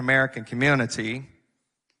African American community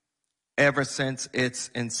ever since its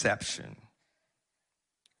inception.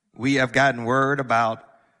 We have gotten word about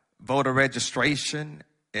voter registration,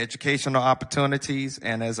 educational opportunities,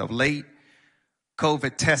 and as of late,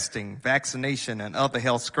 COVID testing, vaccination, and other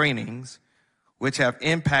health screenings, which have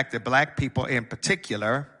impacted black people in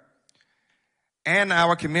particular and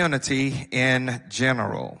our community in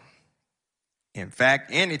general. In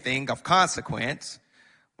fact, anything of consequence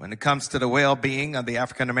when it comes to the well-being of the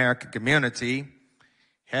African American community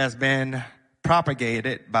has been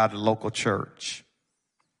propagated by the local church.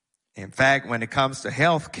 In fact, when it comes to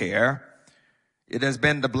health care, it has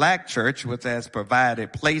been the black church which has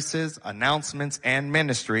provided places, announcements, and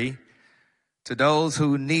ministry to those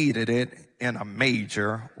who needed it in a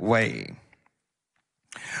major way.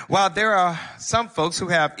 While there are some folks who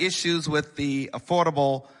have issues with the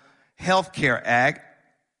Affordable Health Care Act,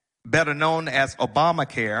 better known as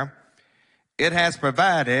Obamacare, it has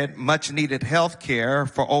provided much needed health care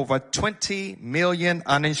for over 20 million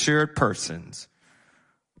uninsured persons,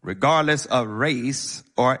 regardless of race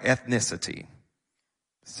or ethnicity.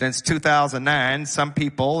 Since 2009, some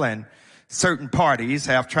people and certain parties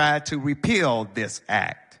have tried to repeal this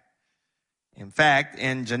act. In fact,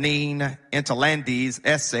 in Janine Interlandi's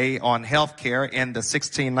essay on healthcare in the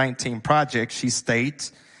 1619 Project, she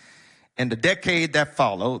states, in the decade that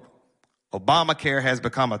followed, Obamacare has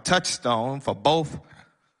become a touchstone for both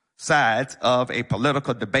sides of a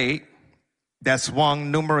political debate that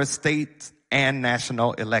swung numerous state and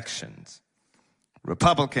national elections.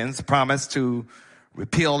 Republicans promised to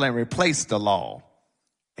repeal and replace the law,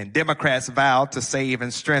 and Democrats vowed to save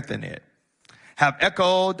and strengthen it, have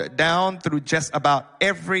echoed down through just about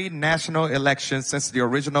every national election since the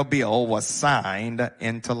original bill was signed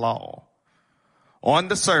into law. On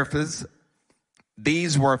the surface,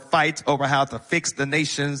 these were fights over how to fix the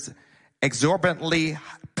nation's exorbitantly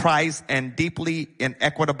priced and deeply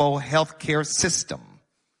inequitable healthcare system.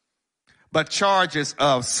 But charges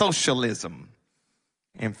of socialism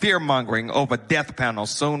and fear-mongering over death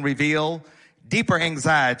panels soon reveal deeper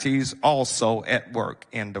anxieties also at work,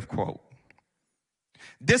 end of quote.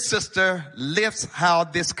 This sister lifts how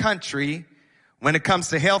this country, when it comes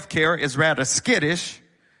to healthcare, is rather skittish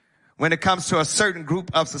when it comes to a certain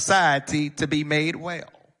group of society to be made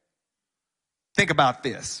well. Think about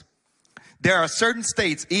this. There are certain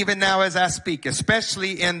states, even now as I speak,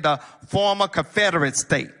 especially in the former Confederate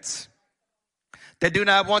states, that do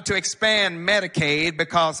not want to expand Medicaid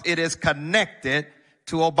because it is connected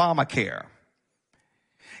to Obamacare.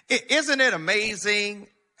 Isn't it amazing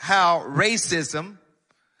how racism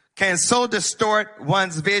can so distort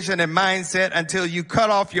one's vision and mindset until you cut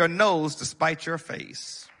off your nose to spite your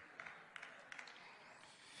face?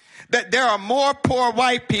 That there are more poor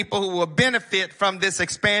white people who will benefit from this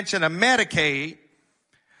expansion of Medicaid,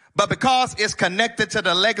 but because it's connected to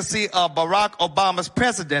the legacy of Barack Obama's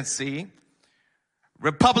presidency,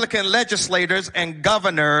 Republican legislators and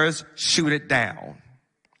governors shoot it down.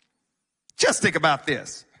 Just think about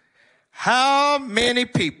this. How many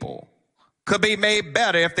people could be made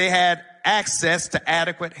better if they had access to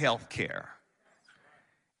adequate health care?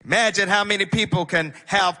 Imagine how many people can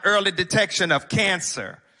have early detection of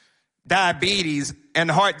cancer, diabetes, and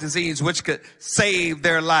heart disease, which could save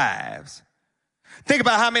their lives. Think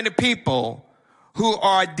about how many people who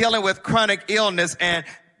are dealing with chronic illness and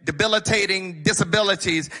debilitating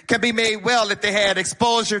disabilities can be made well if they had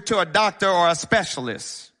exposure to a doctor or a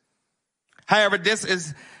specialist. However, this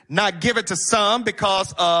is not given to some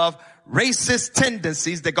because of racist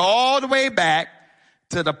tendencies that go all the way back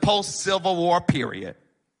to the post-Civil War period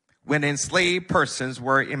when enslaved persons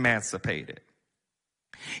were emancipated.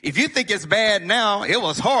 If you think it's bad now, it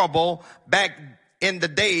was horrible back in the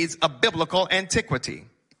days of biblical antiquity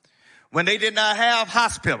when they did not have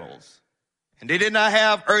hospitals and they did not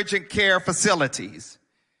have urgent care facilities.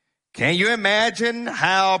 Can you imagine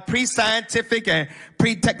how pre-scientific and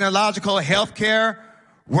pre-technological healthcare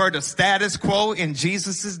were the status quo in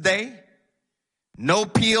Jesus' day? No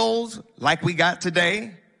pills like we got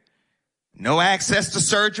today. No access to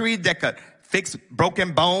surgery that could fix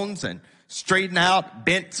broken bones and straighten out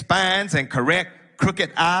bent spines and correct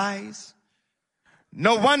crooked eyes.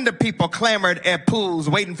 No wonder people clamored at pools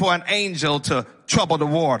waiting for an angel to trouble the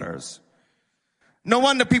waters. No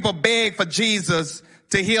wonder people begged for Jesus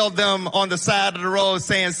to heal them on the side of the road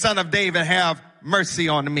saying, "Son of David, have mercy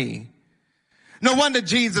on me." No wonder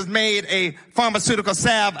Jesus made a pharmaceutical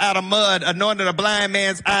salve out of mud, anointed a blind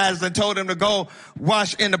man's eyes and told him to go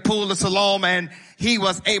wash in the pool of Siloam, and he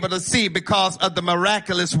was able to see because of the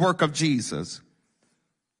miraculous work of Jesus.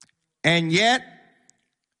 And yet,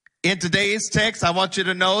 in today's text, I want you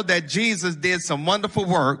to know that Jesus did some wonderful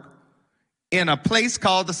work in a place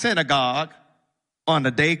called the synagogue on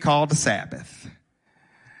a day called the Sabbath.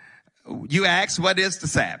 You ask, what is the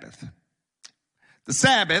Sabbath? The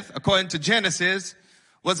Sabbath, according to Genesis,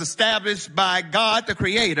 was established by God the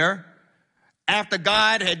Creator after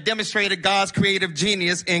God had demonstrated God's creative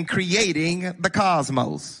genius in creating the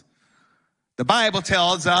cosmos. The Bible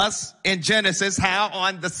tells us in Genesis how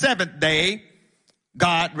on the seventh day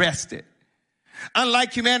God rested.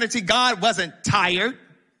 Unlike humanity, God wasn't tired.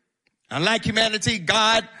 Unlike humanity,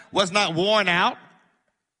 God was not worn out.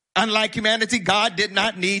 Unlike humanity, God did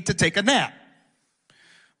not need to take a nap.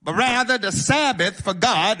 But rather, the Sabbath for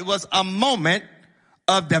God was a moment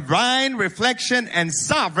of divine reflection and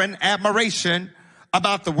sovereign admiration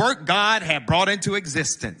about the work God had brought into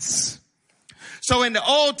existence. So in the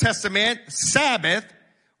Old Testament, Sabbath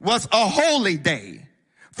was a holy day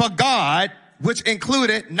for God, which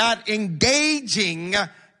included not engaging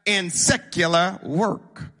in secular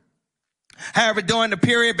work. However, during the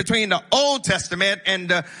period between the Old Testament and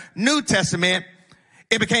the New Testament,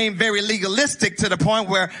 it became very legalistic to the point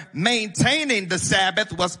where maintaining the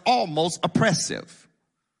Sabbath was almost oppressive.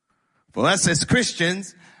 For us as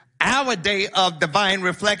Christians, our day of divine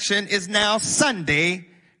reflection is now Sunday,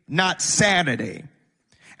 not Saturday.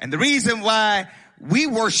 And the reason why we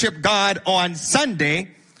worship God on Sunday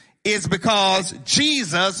is because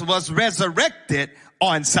Jesus was resurrected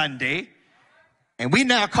on Sunday. And we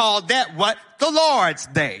now call that what? The Lord's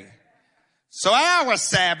Day. So our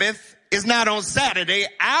Sabbath is not on Saturday.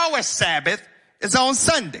 Our Sabbath is on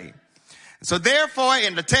Sunday. So therefore,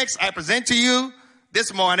 in the text I present to you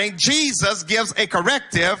this morning, Jesus gives a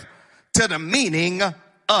corrective to the meaning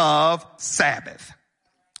of Sabbath.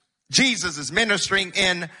 Jesus is ministering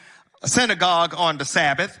in a synagogue on the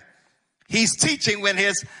Sabbath. He's teaching when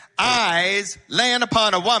his eyes land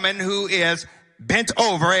upon a woman who is bent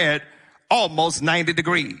over at almost 90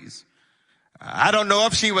 degrees. I don't know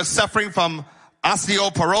if she was suffering from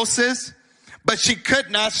osteoporosis, but she could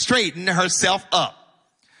not straighten herself up.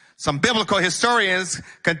 Some biblical historians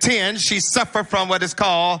contend she suffered from what is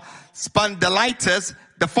called spondylitis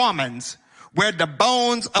deformans, where the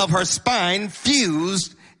bones of her spine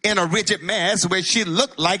fused in a rigid mass where she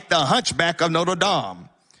looked like the Hunchback of Notre Dame.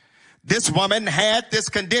 This woman had this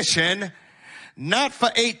condition not for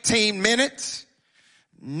 18 minutes,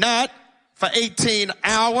 not for 18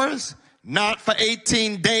 hours, not for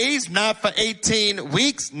 18 days, not for 18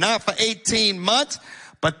 weeks, not for 18 months,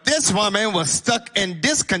 but this woman was stuck in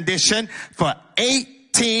this condition for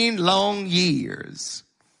 18 long years.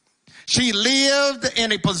 She lived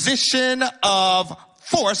in a position of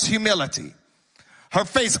forced humility. Her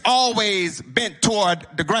face always bent toward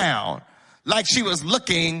the ground, like she was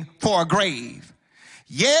looking for a grave.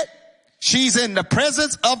 Yet, she's in the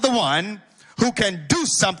presence of the one who can do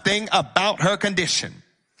something about her condition.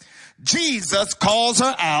 Jesus calls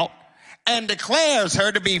her out and declares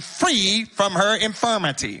her to be free from her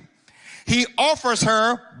infirmity. He offers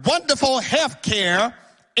her wonderful health care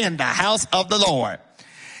in the house of the Lord.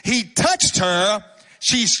 He touched her,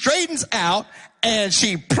 she straightens out, and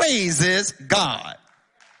she praises God.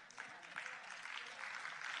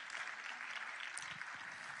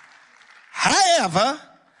 However,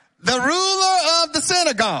 the ruler of the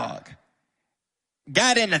synagogue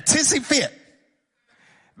got in a tissy fit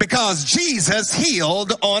because Jesus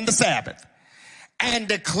healed on the Sabbath and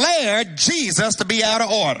declared Jesus to be out of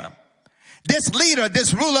order. This leader,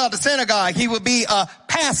 this ruler of the synagogue, he would be a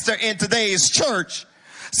pastor in today's church,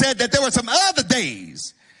 said that there were some other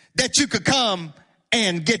days that you could come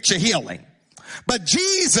and get your healing. But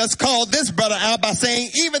Jesus called this brother out by saying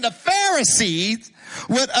even the Pharisees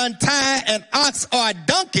would untie an ox or a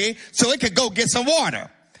donkey so it could go get some water.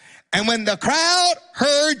 And when the crowd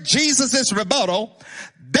heard Jesus' rebuttal,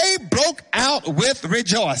 they broke out with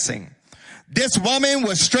rejoicing. This woman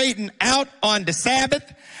was straightened out on the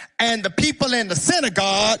Sabbath, and the people in the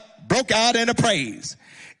synagogue broke out in a praise.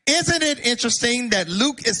 Isn't it interesting that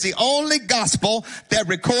Luke is the only gospel that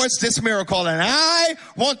records this miracle? And I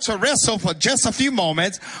want to wrestle for just a few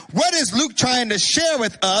moments. What is Luke trying to share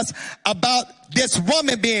with us about this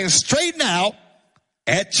woman being straightened out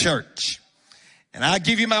at church? And I'll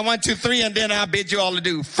give you my 1, 2, 3, and then I'll bid you all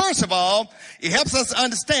adieu. First of all, it helps us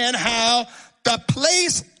understand how the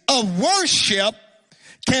place of worship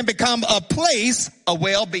can become a place of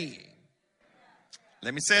well-being.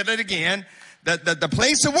 Let me say that again. The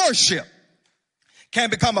place of worship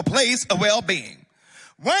can become a place of well-being.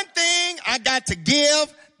 One thing I got to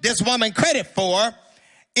give this woman credit for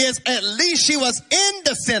is at least she was in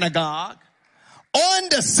the synagogue on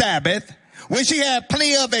the Sabbath when she had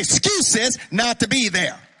plenty of excuses not to be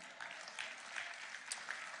there.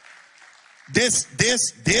 This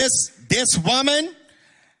woman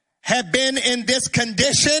had been in this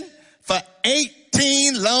condition for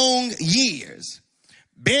 18 long years,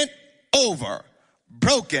 bent over,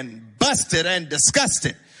 broken, busted, and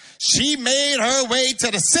disgusted. She made her way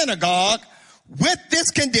to the synagogue with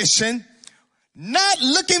this condition, not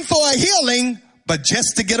looking for a healing, but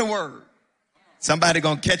just to get a word. Somebody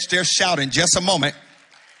gonna catch their shout in just a moment.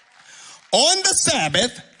 On the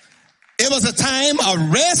Sabbath, it was a time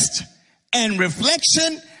of rest and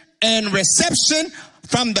reflection and reception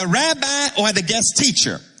from the rabbi or the guest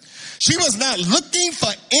teacher. She was not looking for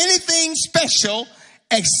anything special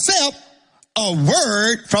except a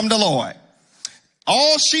word from the Lord.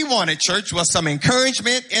 All she wanted, church, was some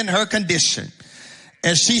encouragement in her condition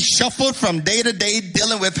as she shuffled from day to day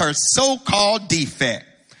dealing with her so-called defect.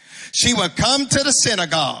 She would come to the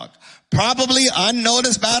synagogue, probably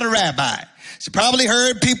unnoticed by the rabbi. She probably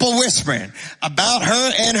heard people whispering about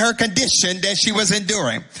her and her condition that she was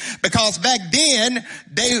enduring, because back then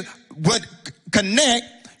they would connect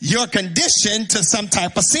your condition to some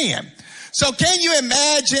type of sin. So can you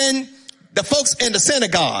imagine the folks in the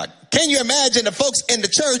synagogue Can you imagine the folks in the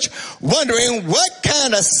church wondering what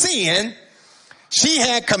kind of sin she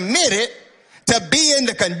had committed to be in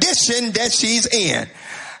the condition that she's in?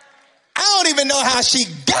 I don't even know how she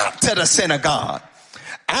got to the synagogue.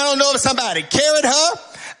 I don't know if somebody carried her.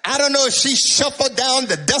 I don't know if she shuffled down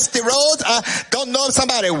the dusty roads. I don't know if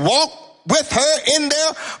somebody walked with her in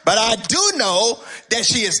there. But I do know that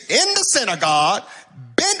she is in the synagogue,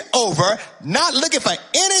 bent over, not looking for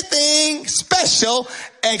anything special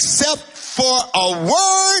except for a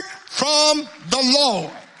word from the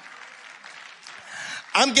Lord.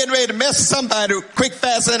 I'm getting ready to mess somebody quick,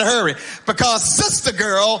 fast, in a hurry, because Sister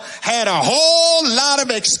Girl had a whole lot of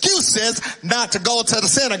excuses not to go to the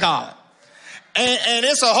synagogue. And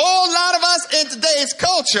it's a whole lot of us in today's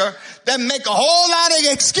culture that make a whole lot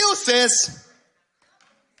of excuses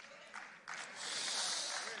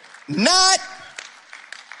not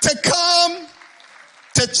to come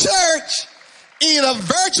to church, either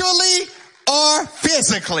virtually or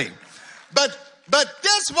physically. But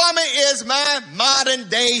this woman is my modern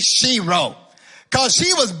day Shiro, because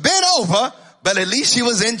she was bent over, but at least she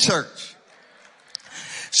was in church.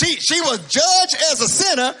 She was judged as a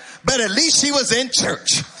sinner, but at least she was in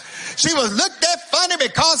church. She was looked at funny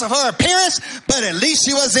because of her appearance, but at least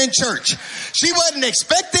she was in church. She wasn't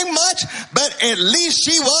expecting much, but at least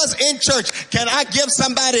she was in church. Can I give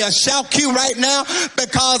somebody a shout cue right now?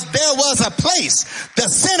 Because there was a place, the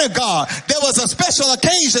synagogue, there was a special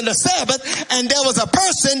occasion, the Sabbath, and there was a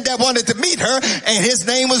person that wanted to meet her, and his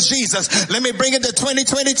name was Jesus. Let me bring it to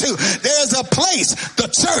 2022. There's a place, the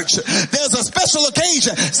church. There's a special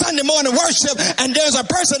occasion, Sunday morning worship, and there's a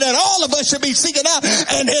person that all of us should be seeking out,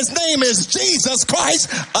 and his name is Jesus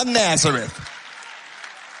Christ of Nazareth.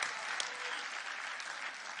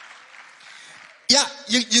 Yeah,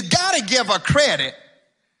 you got to give her credit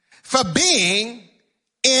for being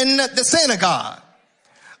in the synagogue.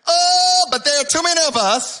 Oh, but there are too many of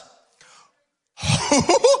us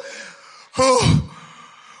who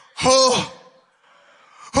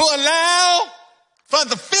allow for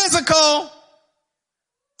the physical,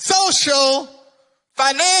 social,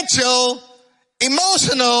 financial,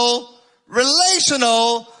 emotional,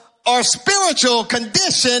 relational, or spiritual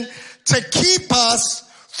condition to keep us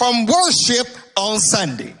from worship on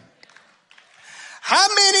Sunday. How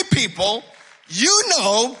many people you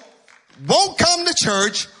know won't come to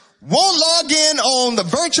church, won't log in on the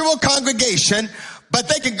virtual congregation, but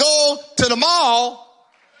they can go to the mall,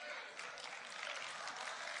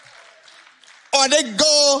 or they can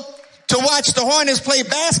go to watch the Hornets play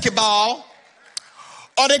basketball,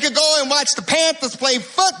 or they could go and watch the Panthers play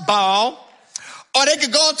football, or they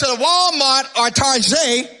could go to the Walmart or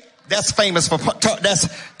Target. That's famous for,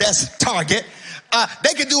 that's Target.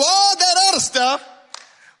 They could do all that other stuff,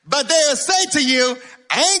 but they'll say to you,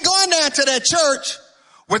 I ain't going down to that church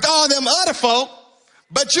with all them other folk,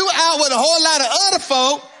 but you out with a whole lot of other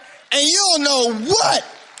folk, and you don't know what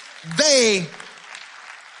they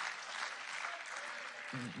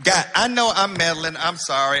got. I know I'm meddling. I'm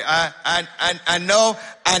sorry. I know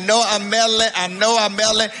I'm meddling. I know I'm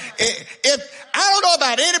meddling. If I don't know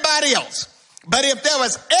about anybody else, but if there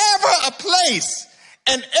was ever a place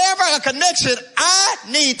and ever a connection I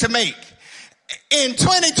need to make in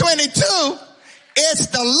 2022, it's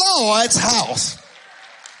the Lord's house.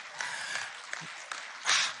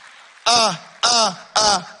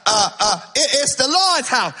 It's the Lord's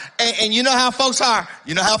house. And you know how folks are.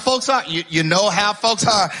 You know how folks are. You know how folks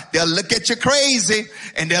are. They'll look at you crazy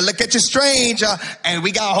and they'll look at you strange. And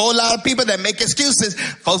we got a whole lot of people that make excuses.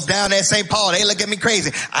 Folks down there at St. Paul, they look at me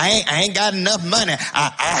crazy. I ain't got enough money.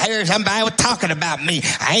 I heard somebody was talking about me.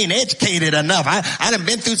 I ain't educated enough. I done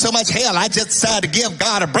been through so much hell. I just decided to give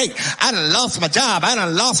God a break. I done lost my job. I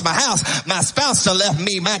done lost my house. My spouse done left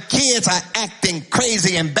me. My kids are acting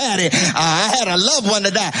crazy and batty. I had a loved one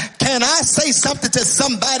to die. Can I say something to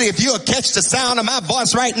somebody? If you'll catch the sound of my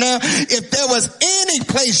voice right now, if there was any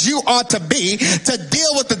place you ought to be to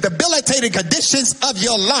deal with the debilitating conditions of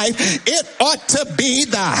your life, it ought to be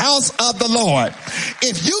the house of the Lord.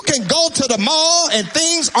 If you can go to the mall and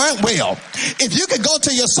things aren't well, if you can go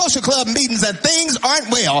to your social club meetings and things aren't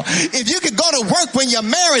well, if you can go to work when your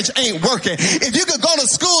marriage ain't working, if you can go to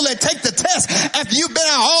school and take the test after you've been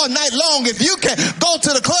out all night long, if you can go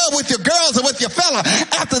to the club with your girls or with your fella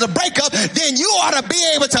after the breakup, then you ought to be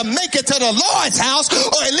able to make it to the Lord's house,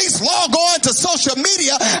 or at least log on to social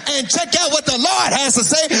media and check out what the Lord has to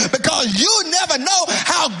say, because you never know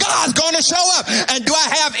how God's going to show up. And do I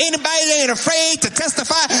have anybody that ain't afraid to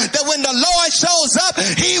testify that when the Lord shows up,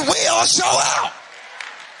 he will show out?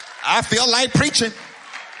 I feel like preaching.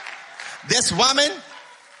 This woman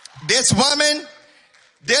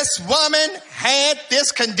This woman had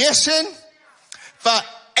this condition for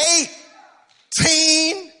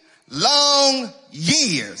 18 long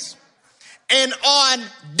years. And on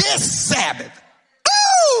this Sabbath,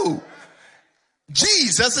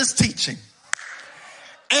 Jesus is teaching.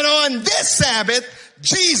 And on this Sabbath,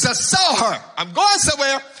 Jesus saw her. I'm going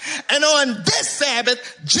somewhere. And on this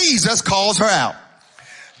Sabbath, Jesus calls her out.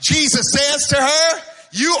 Jesus says to her,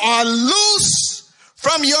 you are loose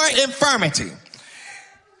from your infirmity.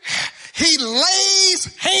 He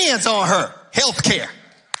lays hands on her, health care.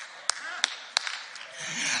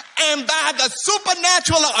 And by the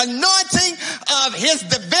supernatural anointing of his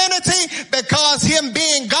divinity, because him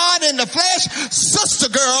being God in the flesh, sister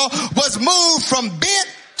girl was moved from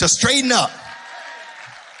bent to straighten up.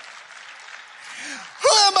 Who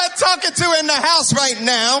am I talking to in the house right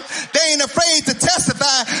now? They ain't afraid to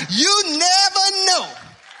testify. You never know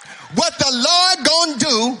what the Lord gonna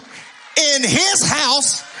do in his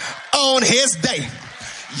house on his day.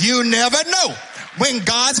 You never know when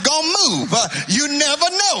God's gonna move. You never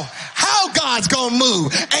know how God's gonna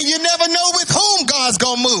move. And you never know with whom God's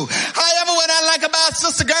gonna move. However, what I like about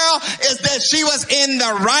Sister Girl is that she was in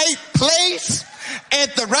the right place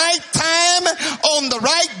at the right time, on the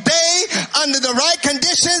right day, under the right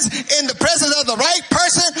conditions, in the presence of the right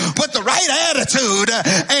person, with the right attitude.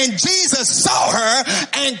 And Jesus saw her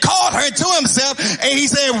and called her to himself. And he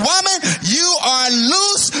said, woman, you are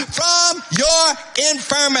loose from your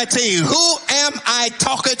infirmity. Who am I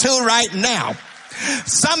talking to right now?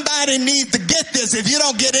 Somebody needs to get this if you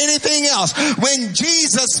don't get anything else. When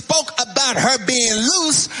Jesus spoke about her being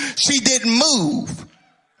loose, she didn't move.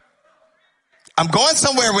 I'm going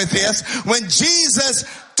somewhere with this. When Jesus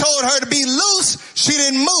told her to be loose, she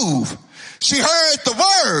didn't move. She heard the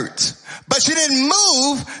words, but she didn't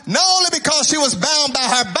move, not only because she was bound by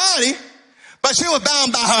her body, but she was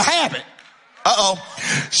bound by her habit.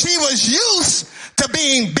 She was used to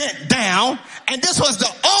being bent down, and this was the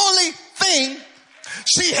only thing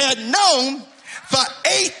she had known for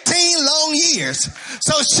 18 long years.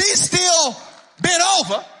 So she's still bent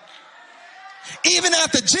over. Even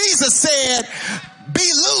after Jesus said, be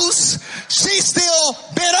loose, she's still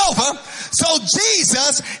bent over. So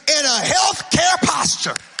Jesus, in a health care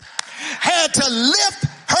posture, had to lift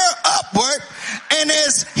her upward. And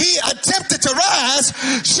as he attempted to rise,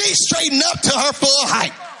 she straightened up to her full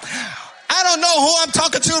height. I don't know who I'm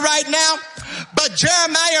talking to right now, but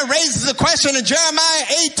Jeremiah raises a question in Jeremiah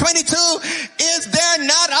 8:22. Is there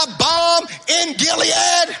not a balm in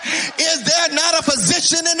Gilead? Is there not a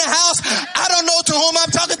physician in the house? I don't know to whom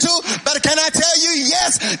I'm talking to, but can I tell you,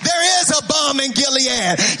 yes, there is a balm in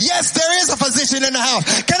Gilead. Yes, there is a physician in the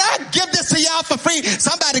house. Can I give this to y'all for free?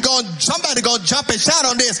 Somebody gonna jump and shout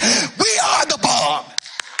on this. We are the balm.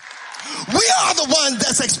 We are the ones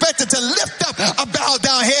that's expected to lift up a bowed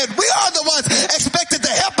down head. We are the ones expected to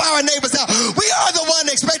help our neighbors out. We are the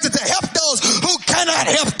ones expected to help those who cannot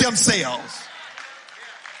help themselves.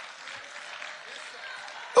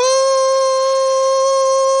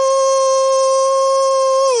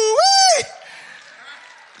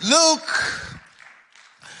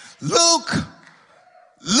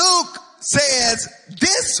 Luke says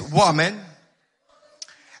this woman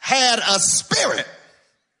had a spirit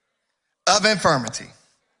of infirmity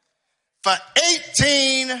for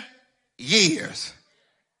 18 years.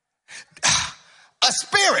 A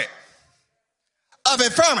spirit of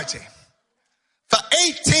infirmity for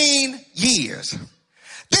 18 years.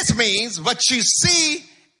 This means what you see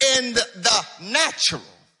in the natural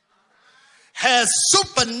has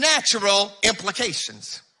supernatural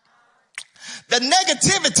implications. The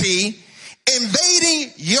negativity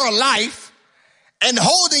invading your life and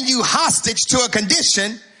holding you hostage to a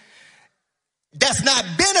condition that's not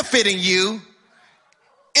benefiting you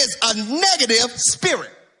is a negative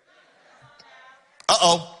spirit.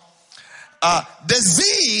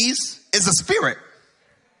 Disease is a spirit.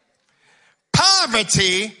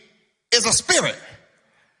 Poverty is a spirit.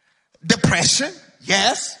 Depression,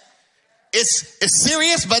 yes, it's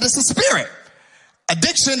serious, but it's a spirit.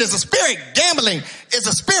 Addiction is a spirit. Gambling is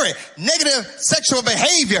a spirit. Negative sexual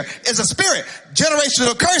behavior is a spirit.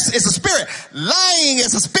 Generational curse is a spirit. Lying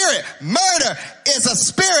is a spirit. Murder is a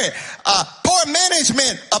spirit. Poor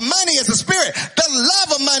management of money is a spirit. The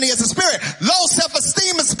love of money is a spirit. Low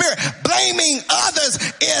self-esteem is a spirit. Blaming others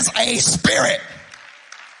is a spirit.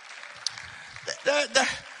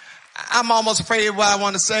 I'm almost afraid of what I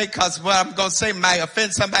want to say, because what I'm going to say might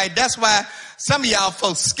offend somebody. That's why some of y'all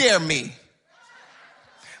folks scare me.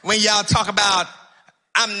 When y'all talk about,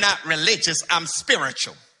 I'm not religious, I'm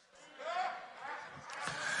spiritual.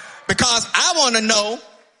 Because I want to know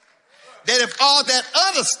that if all that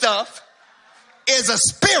other stuff is a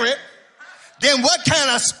spirit, then what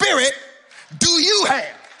kind of spirit do you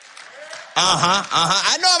have?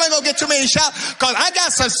 I know I'm not going to get too many shouts because I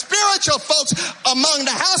got some spiritual folks among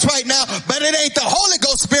the house right now, but it ain't the Holy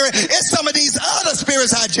Ghost spirit. It's some of these other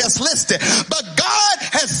spirits I just listed. But God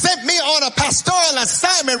has sent me on a pastoral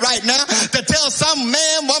assignment right now to tell some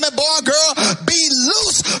man, woman, boy, girl, be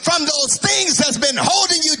loose from those things that's been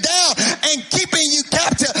holding you down and keeping you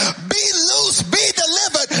captive. Be loose, be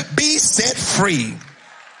delivered, be set free.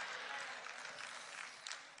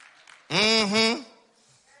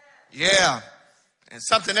 Yeah. And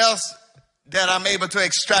something else that I'm able to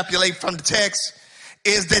extrapolate from the text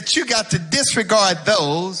is that you got to disregard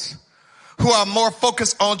those who are more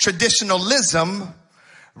focused on traditionalism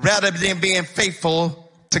rather than being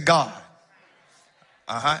faithful to God.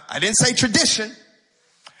 I didn't say tradition.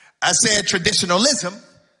 I said traditionalism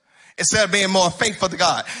instead of being more faithful to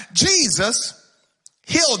God. Jesus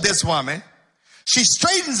healed this woman. She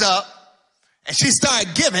straightens up and she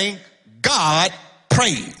started giving God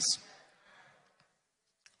praise.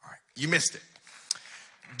 You missed it.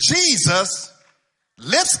 Jesus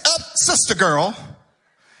lifts up sister girl,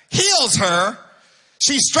 heals her,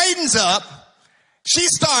 she straightens up, she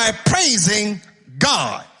started praising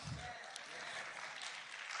God.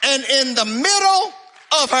 And in the middle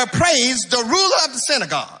of her praise, the ruler of the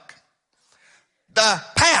synagogue, the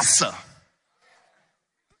pastor,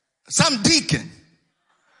 some deacon,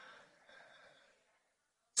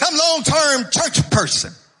 some long-term church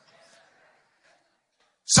person,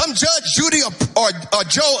 some Judge Judy or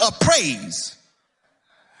Joe of praise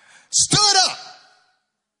stood up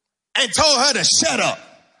and told her to shut up.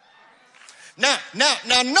 Now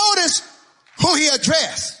notice who he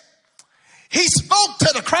addressed. He spoke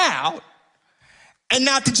to the crowd and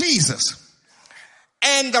not to Jesus.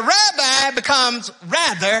 And the rabbi becomes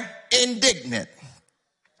rather indignant.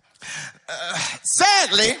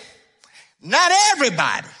 Sadly, not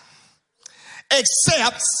everybody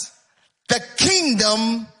accepts the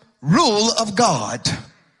kingdom rule of God.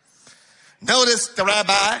 Notice the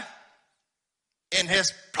rabbi in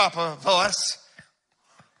his proper voice.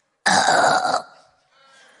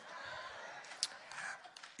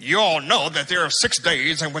 You all know that there are 6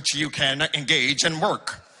 days in which you can engage in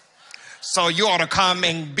work. So you ought to come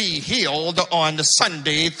and be healed on the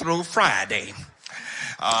Sunday through Friday.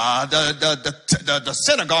 The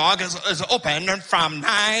synagogue is open from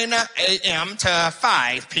 9 a.m. to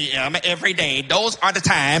 5 p.m. every day. Those are the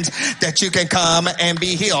times that you can come and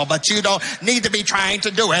be healed, but you don't need to be trying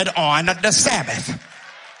to do it on the Sabbath.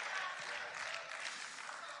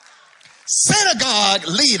 Synagogue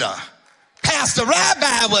leader, Pastor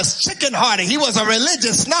Rabbi, was chicken-hearted. He was a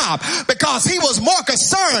religious snob because he was more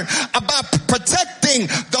concerned about protecting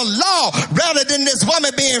the law rather than this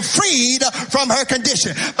woman being freed from her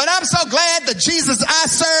condition. But I'm so glad that Jesus I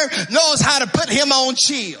serve knows how to put him on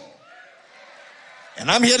chill. And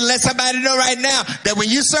I'm here to let somebody know right now that when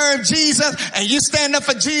you serve Jesus and you stand up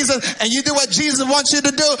for Jesus and you do what Jesus wants you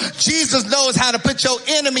to do, Jesus knows how to put your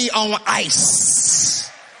enemy on ice.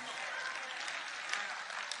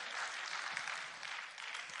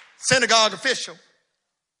 Synagogue official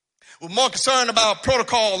was more concerned about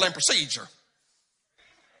protocol and procedure,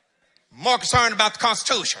 more concerned about the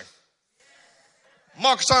Constitution,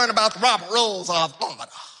 more concerned about the Robert Rules of Order,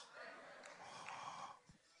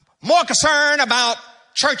 more concerned about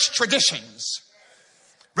church traditions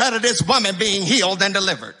rather than this woman being healed and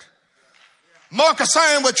delivered, more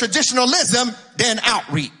concerned with traditionalism than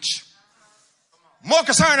outreach, more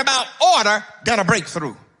concerned about order than a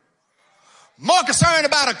breakthrough, more concerned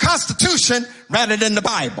about a constitution rather than the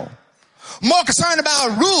Bible, more concerned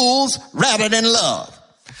about rules rather than love.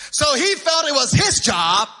 So he felt it was his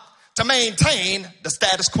job to maintain the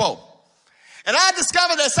status quo. And I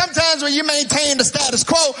discovered that sometimes when you maintain the status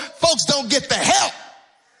quo, folks don't get the help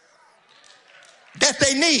that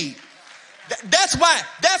they need. That's why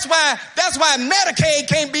Medicaid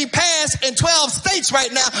can't be passed in 12 states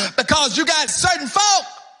right now, because you got certain folk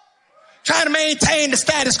trying to maintain the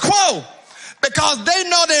status quo. Because they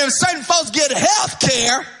know that if certain folks get health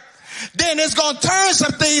care, then it's going to turn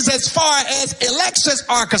some things as far as elections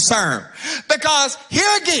are concerned. Because here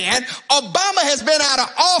again, Obama has been out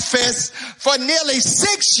of office for nearly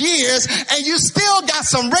 6 years, and you still got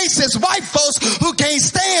some racist white folks who can't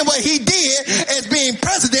stand what he did as being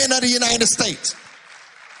president of the United States.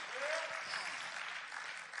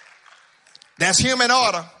 That's human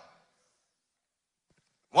order.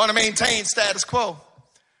 Want to maintain status quo.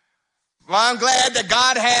 Well, I'm glad that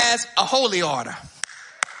God has a holy order.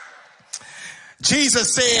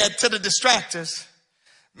 Jesus said to the distractors,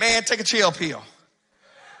 man, take a chill pill.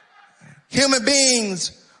 Human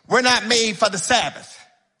beings were not made for the Sabbath,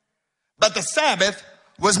 but the Sabbath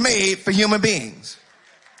was made for human beings.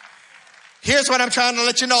 Here's what I'm trying to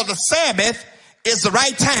let you know. The Sabbath is the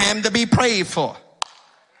right time to be prayed for.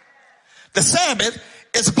 The Sabbath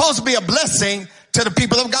is supposed to be a blessing to the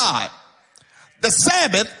people of God. The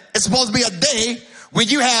Sabbath is supposed to be a day when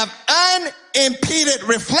you have unimpeded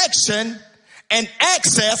reflection and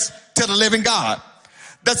access to the living God.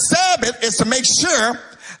 The Sabbath is to make sure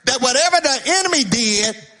that whatever the enemy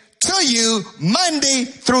did to you Monday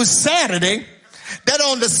through Saturday, that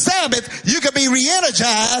on the Sabbath you can be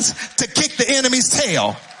re-energized to kick the enemy's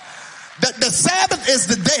tail. The Sabbath is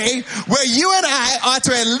the day where you and I are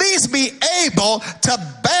to at least be able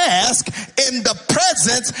to bask in the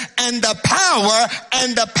presence and the power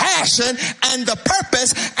and the passion and the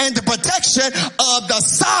purpose and the protection of the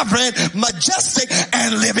sovereign, majestic,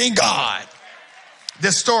 and living God.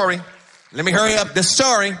 This story, let me hurry up. This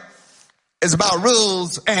story is about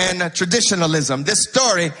rules and traditionalism. This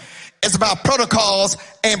story is about protocols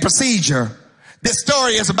and procedure. This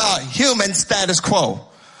story is about human status quo.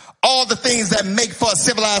 All the things that make for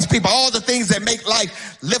civilized people, all the things that make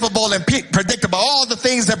life livable and predictable, all the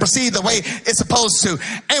things that proceed the way it's supposed to.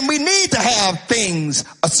 And we need to have things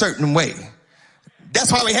a certain way.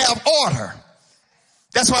 That's why we have order.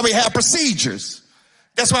 That's why we have procedures.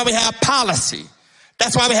 That's why we have policy.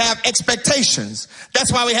 That's why we have expectations.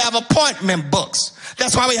 That's why we have appointment books.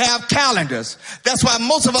 That's why we have calendars. That's why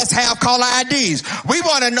most of us have caller IDs. We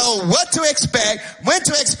want to know what to expect, when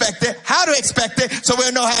to expect it, how to expect it, so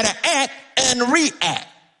we'll know how to act and react.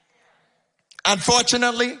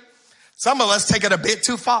 Unfortunately, some of us take it a bit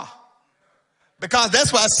too far. Because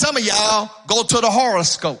that's why some of y'all go to the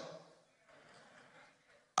horoscope.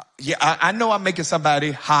 Yeah, I know I'm making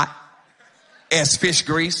somebody hot as fish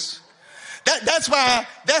grease. That's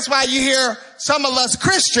why you hear some of us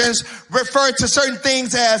Christians refer to certain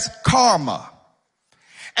things as karma.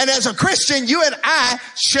 And as a Christian, you and I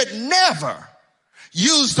should never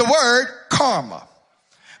use the word karma,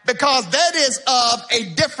 because that is of a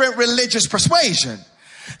different religious persuasion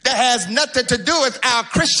that has nothing to do with our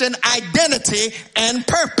Christian identity and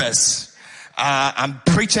purpose. I'm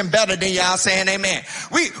preaching better than y'all saying amen.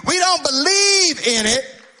 We don't believe in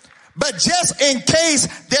it. But just in case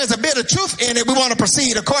there's a bit of truth in it, we want to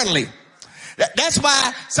proceed accordingly. That's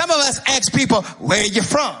why some of us ask people, where are you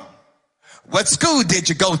from? What school did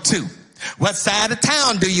you go to? What side of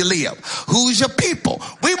town do you live? Who's your people?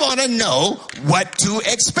 We want to know what to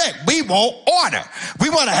expect. We want order.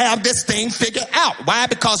 We want to have this thing figured out. Why?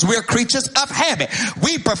 Because we're creatures of habit.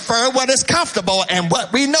 We prefer what is comfortable and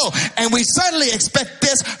what we know. And we certainly expect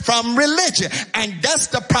this from religion. And that's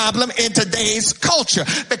the problem in today's culture,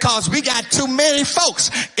 because we got too many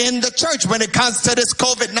folks in the church when it comes to this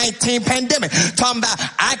COVID-19 pandemic talking about,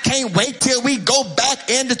 I can't wait till we go back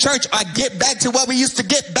in the church or get back to what we used to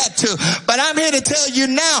get back to. But I'm here to tell you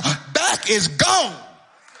now, back is gone.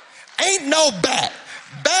 Ain't no back.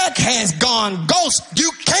 Back has gone ghost.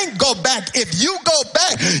 You can't go back. If you go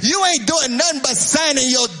back, you ain't doing nothing but signing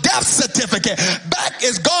your death certificate. Back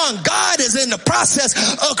is gone. God is in the process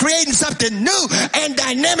of creating something new and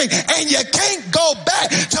dynamic, and you can't go back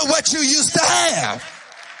to what you used to have.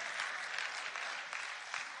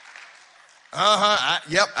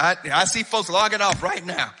 I see folks logging off right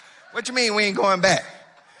now. What you mean we ain't going back?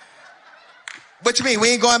 What you mean we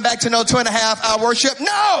ain't going back to no 2.5-hour worship?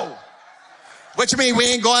 No. What you mean we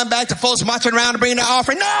ain't going back to folks marching around to bring their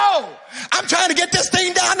offering? No. I'm trying to get this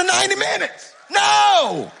thing down to 90 minutes.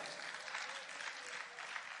 No.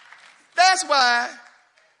 That's why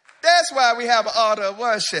we have an order of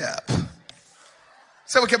worship,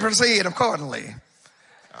 so we can proceed accordingly.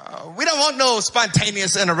 We don't want no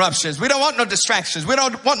spontaneous interruptions. We don't want no distractions. We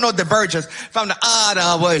don't want no divergence from the order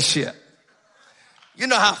of worship. You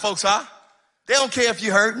know how folks are. They don't care if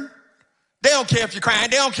you're hurting. They don't care if you're crying.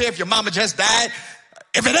 They don't care if your mama just died.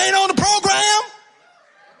 If it ain't on the program,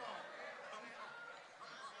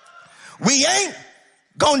 we ain't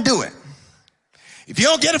gonna do it. If you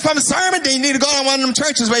don't get it from a sermon, then you need to go to one of them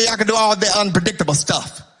churches where y'all can do all that unpredictable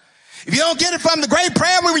stuff. If you don't get it from the great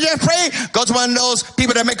prayer we just prayed, go to one of those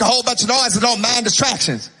people that make a whole bunch of noise and don't mind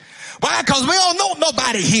distractions. Why? Because we don't know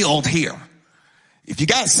nobody healed here. If you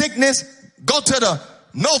got sickness, go to the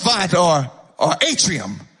Novant or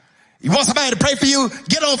Atrium. You want somebody to pray for you?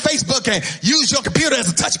 Get on Facebook and use your computer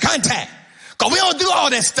as a touch contact. Because we don't do all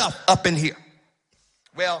that stuff up in here.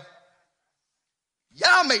 Well,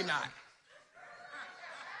 y'all may not.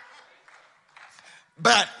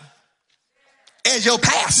 But as your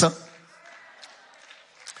pastor,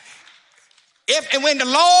 if and when the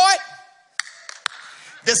Lord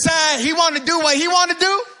decide he want to do what he want to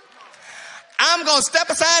do, I'm going to step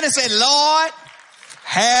aside and say, Lord,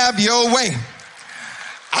 have your way.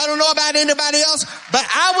 I don't know about anybody else, but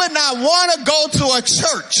I would not want to go to a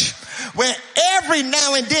church where every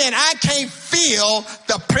now and then I can't feel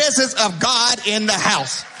the presence of God in the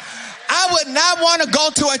house. I would not want to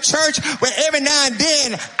go to a church where every now and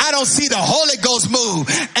then I don't see the Holy Ghost move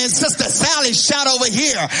and Sister Sally shout over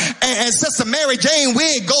here and Sister Mary Jane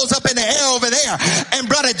wig goes up in the air over there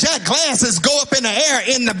and Brother Jack glasses go up in the air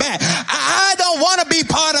in the back. I don't want to be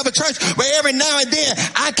part of a church where every now and then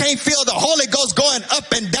I can't feel the Holy Ghost going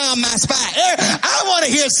up and down my spine. I want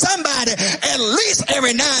to hear somebody at least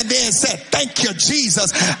every now and then say, thank you,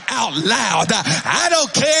 Jesus, out loud. I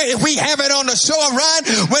don't care if we have it on the shore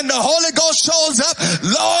run when the Holy Ghost shows up.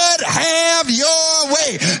 Lord, have your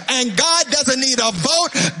way. And God doesn't need a vote.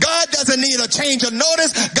 God doesn't need a change of notice.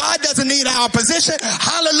 God doesn't need our position.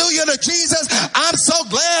 Hallelujah to Jesus. I'm so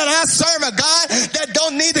glad I serve a God that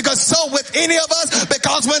don't need to consult with any of us,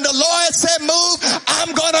 because when the Lord said move, I'm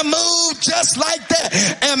going to move just like that.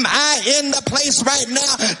 Am I in the place right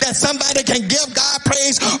now that somebody can give God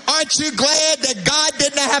praise? Aren't you glad that God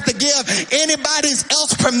did not have to give anybody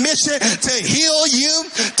else permission to heal you,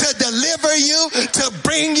 to deliver you, to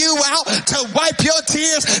bring you out, to wipe your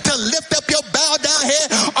tears, to lift up your bowed down head?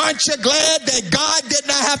 Aren't you glad that God did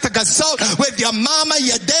not have to consult with your mama,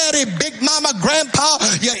 your daddy, big mama, grandpa,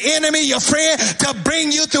 your enemy, your friend, to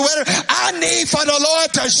bring you through it? I need for the Lord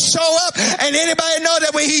to show up, and anybody know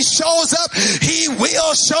that when he shows up, he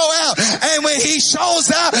will show out, and when he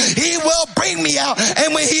shows out, he will bring me out,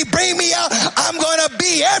 and when he bring me out, I'm going to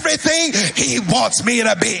be everything he wants me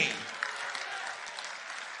to be.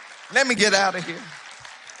 Let me get out of here.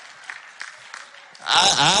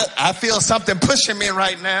 I feel something pushing me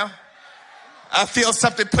right now. I feel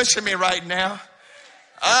something pushing me right now.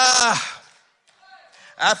 I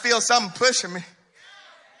feel something pushing me.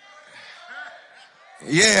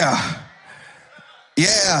 Yeah.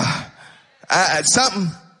 Something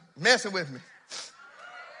messing with me.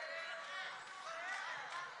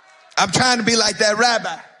 I'm trying to be like that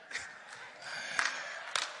rabbi.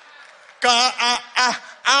 God, I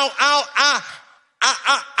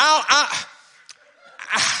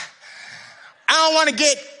don't want to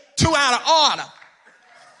get too out of order,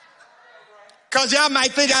 because y'all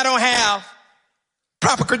might think I don't have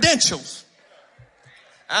proper credentials.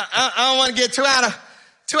 I don't want to get too out of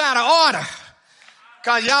order,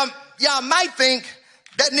 because y'all might think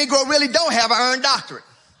that Negro really don't have an earned doctorate.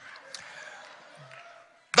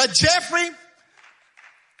 But Jeffrey,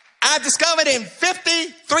 I discovered in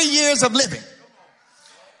 53 years of living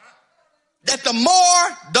that the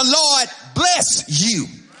more the Lord bless you,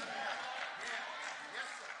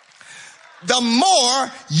 the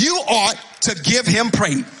more you ought to give him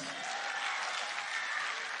praise.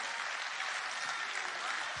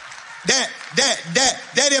 That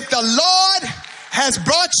if the Lord has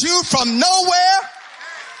brought you from nowhere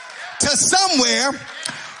to somewhere,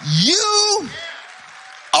 you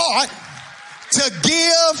ought to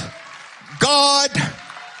give God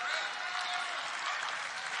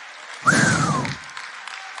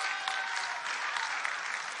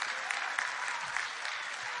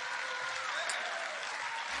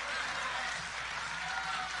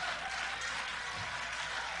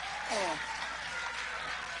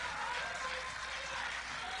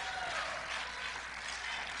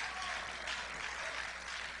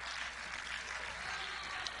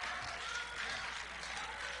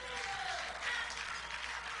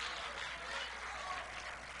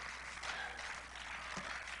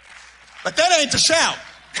But that ain't the shout.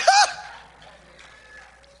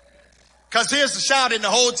 Because here's the shout in the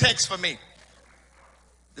whole text for me.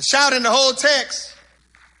 The shout in the whole text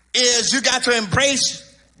is you got to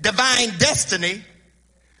embrace divine destiny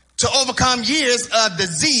to overcome years of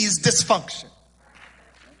disease dysfunction.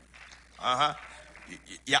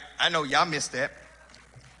 Yeah, I know y'all missed that.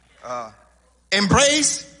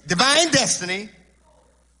 Embrace divine destiny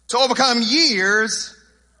to overcome years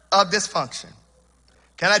of dysfunction.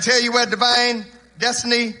 Can I tell you where divine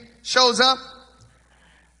destiny shows up?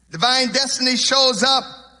 Divine destiny shows up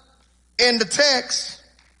in the text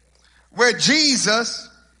where Jesus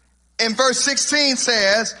in verse 16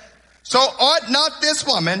 says, so ought not this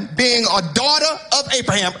woman, being a daughter of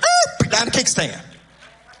Abraham, down the kickstand,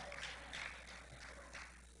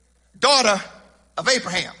 daughter of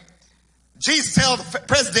Abraham. Jesus tells the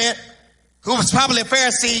president, who was probably a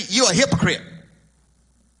Pharisee, you a hypocrite.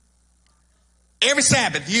 Every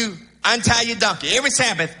Sabbath, you untie your donkey. Every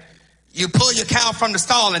Sabbath, you pull your cow from the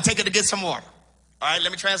stall and take it to get some water. All right,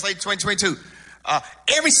 let me translate 2022.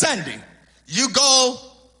 Every Sunday, you go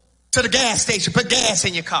to the gas station, put gas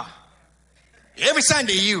in your car. Every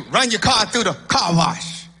Sunday you run your car through the car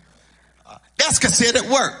wash. That's considered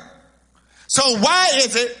work. So why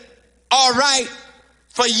is it all right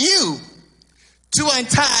for you to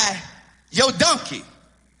untie your donkey,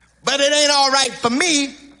 but it ain't all right for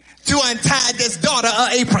me to untie this daughter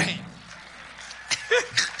of Abraham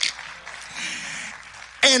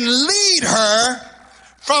and lead her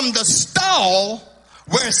from the stall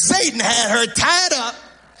where Satan had her tied up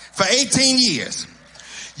for 18 years?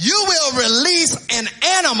 You will release an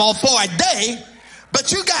animal for a day,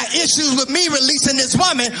 but you got issues with me releasing this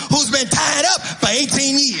woman who's been tied up for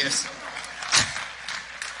 18 years.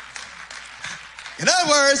 In other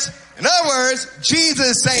words, Jesus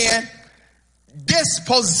is saying this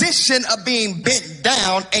position of being bent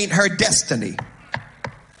down ain't her destiny.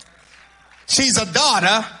 She's a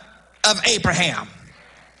daughter of Abraham,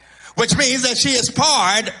 which means that she is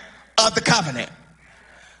part of the covenant.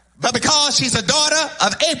 But because she's a daughter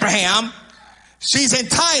of Abraham, she's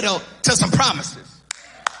entitled to some promises.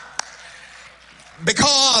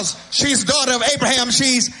 Because she's a daughter of Abraham,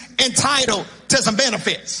 she's entitled to some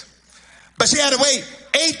benefits. But she had to wait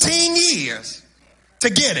 18 years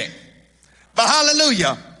to get it. But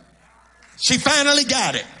hallelujah, she finally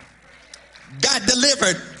got it. Got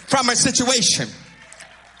delivered from her situation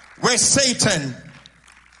where Satan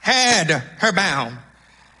had her bound.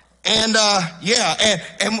 And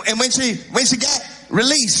and when she got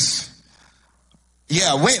released,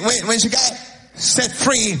 when she got set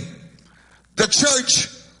free, the church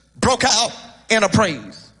broke out in a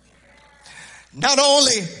praise. Not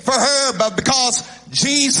only for her, but because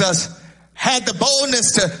Jesus had the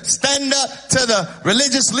boldness to stand up to the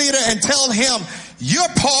religious leader and tell him, you're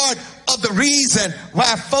part of the reason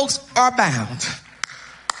why folks are bound.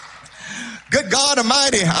 Good God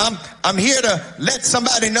Almighty, I'm here to let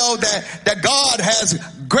somebody know that God has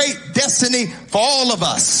great destiny for all of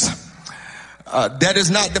us that is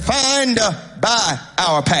not defined by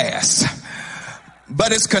our past,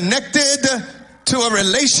 but is connected to a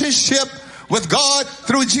relationship with God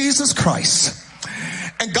through Jesus Christ.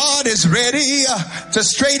 And God is ready to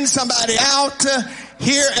straighten somebody out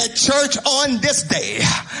here at church on this day.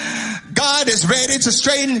 God is ready to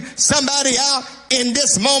straighten somebody out in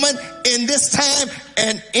this moment, in this time,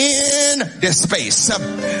 and in this space.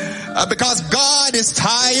 Because God is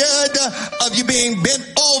tired of you being bent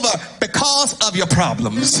over because of your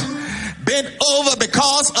problems. Bent over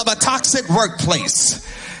because of a toxic workplace.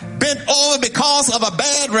 Bent over because of a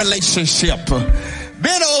bad relationship.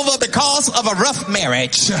 Bent over because of a rough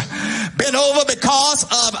marriage. Bent over because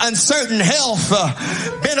of uncertain health.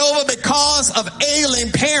 Bent over because of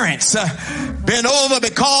ailing parents. Bent over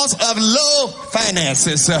because of low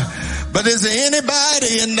finances. But is there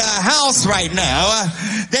anybody in the house right now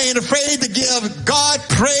that ain't afraid to give God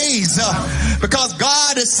praise? Because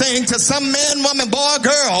God is saying to some man, woman, boy,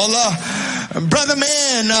 girl, brother,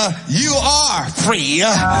 man, you are free.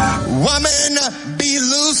 Woman, be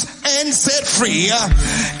loose and set free.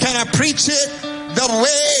 Can I preach it the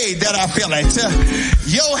way that I feel it?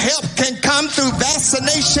 Your help can come through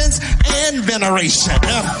vaccinations and veneration.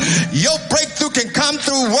 Your breakthrough can come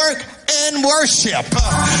through work and worship.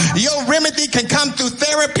 Your remedy can come through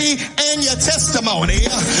therapy and your testimony.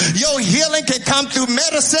 Your healing can come through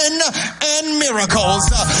medicine and miracles.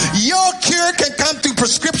 Your cure can come through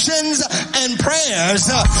prescriptions and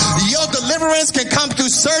prayers. Your deliverance can come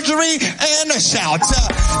through surgery and a shout.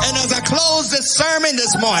 And as I close this sermon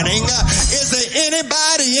this morning, is there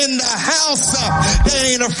anybody in the house that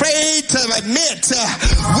ain't afraid to admit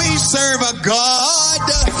we serve a God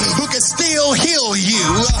who can still heal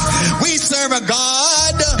you? We serve a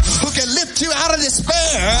God who can lift you out of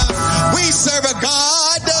despair. We serve a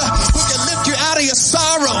God who can lift you out of your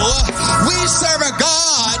sorrow. We serve a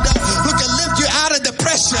God who can lift you out of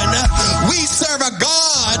depression. We serve a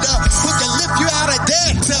God who can lift you out of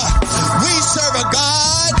debt. We serve a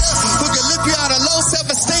God who can lift you out of low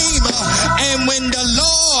self-esteem. And when the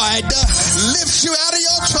Lord lifts you out of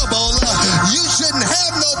your trouble, you shouldn't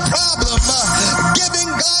have no problem giving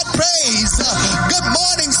God praise. Good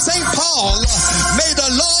morning, St. Paul. May the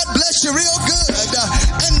Lord bless you real good.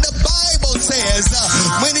 And the Bible says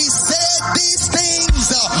when he said these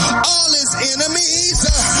things, all his enemies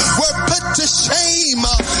were put to shame,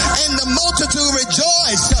 and the multitude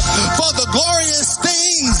rejoiced for the glorious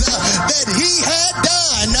things that he had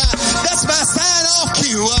done. That's my sign off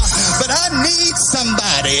cue. But I need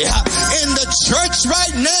somebody in the church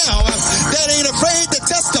right now that ain't afraid to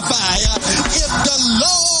testify. If the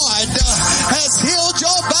Lord has healed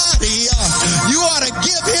your body, you ought to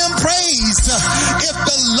give him praise. If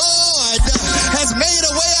the Lord has made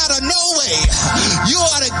a way out of no way, you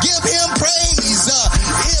ought to give him praise.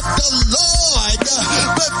 If the Lord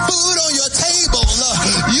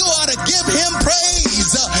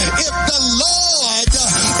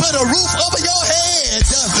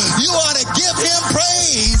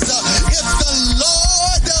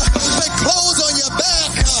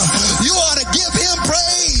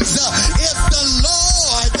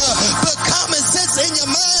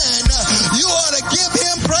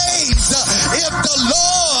the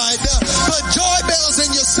Lord put joy bells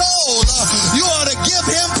in your soul, you ought to give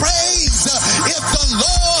him praise. If the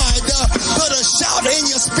Lord put a shout in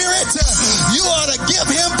your spirit, you ought to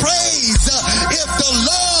give him praise. If the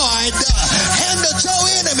Lord handled your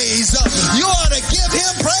enemies, you ought to give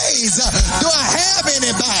him praise. Do I have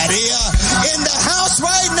anybody in the house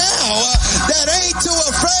right now that ain't too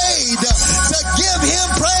afraid to give him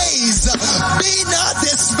praise? Be not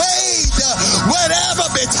dismayed, whatever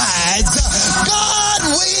betides. God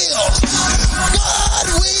will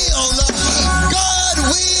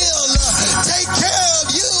take care of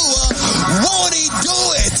you. Won't he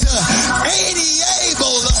do it? Ain't he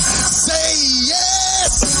able? Say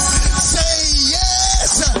yes. Say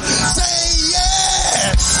yes. Say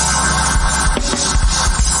yes.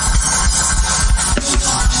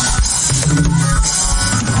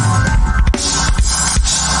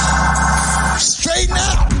 Straighten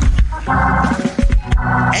out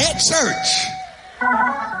at church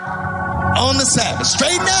on the Sabbath.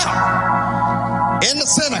 Straighten out in the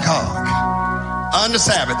synagogue on the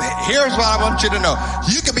Sabbath. Here's what I want you to know.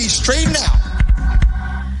 You can be straightened out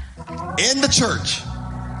in the church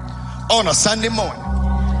on a Sunday morning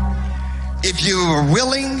if you are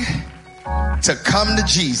willing to come to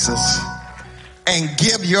Jesus and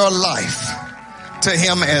give your life to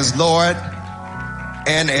him as Lord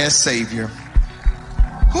and as Savior.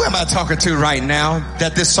 Who am I talking to right now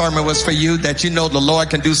that this sermon was for you, that you know the Lord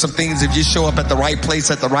can do some things if you show up at the right place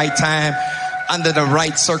at the right time under the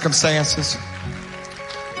right circumstances?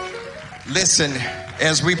 Listen,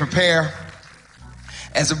 as we prepare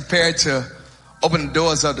to open the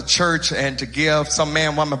doors of the church and to give some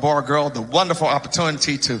man, woman, boy, or girl the wonderful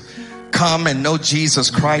opportunity to come and know Jesus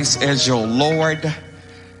Christ as your Lord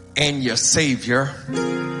and your Savior,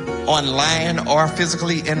 online or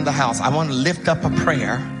physically in the house, I want to lift up a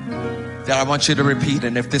prayer that I want you to repeat.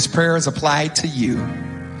 And if this prayer is applied to you,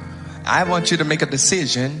 I want you to make a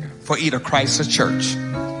decision for either Christ or church.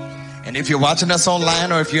 And if you're watching us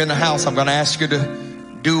online or if you're in the house, I'm going to ask you to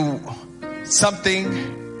do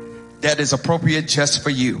something that is appropriate just for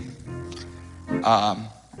you.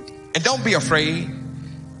 And don't be afraid.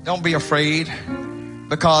 Don't be afraid,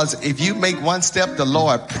 because if you make one step, the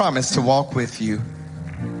Lord promised to walk with you.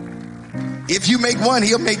 If you make one,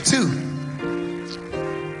 he'll make two.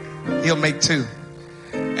 He'll make two.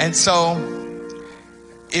 And so,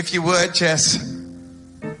 if you would just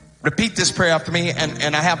repeat this prayer after me,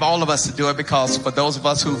 and I have all of us to do it, because for those of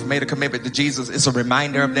us who've made a commitment to Jesus, it's a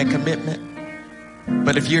reminder of that commitment.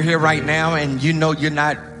 But if you're here right now and you know you're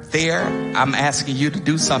not there, I'm asking you to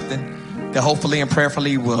do something that hopefully and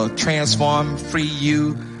prayerfully will transform, free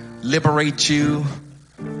you, liberate you,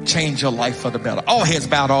 change your life for the better. All heads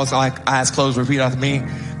bowed, all eyes closed. Repeat after me.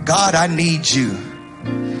 God, I need you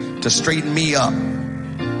to straighten me up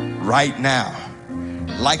right now.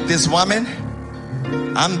 Like this woman,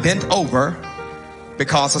 I'm bent over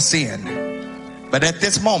because of sin. But at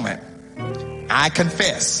this moment, I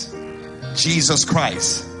confess Jesus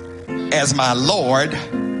Christ as my Lord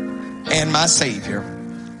and my Savior.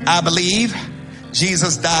 I believe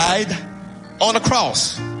Jesus died on the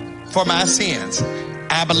cross for my sins.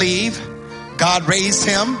 I believe God raised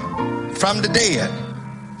him from the dead.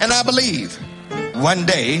 And I believe one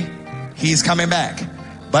day he's coming back.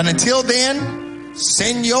 But until then,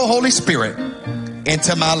 send your Holy Spirit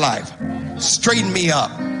into my life. Straighten me up,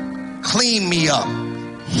 clean me up,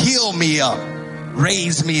 heal me up,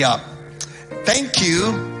 raise me up. Thank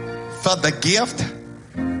you for the gift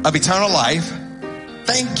of eternal life.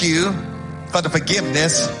 Thank you for the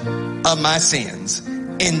forgiveness of my sins.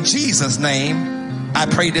 In Jesus' name, I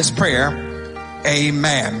pray this prayer.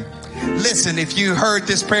 Amen. Listen, if you heard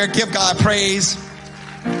this prayer, give God praise.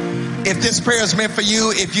 If this prayer is meant for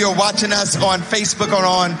you, if you're watching us on Facebook or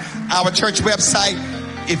on our church website,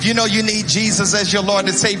 if you know you need Jesus as your Lord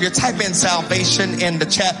and Savior, type in salvation in the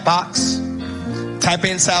chat box. Type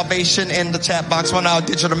in salvation in the chat box. One of our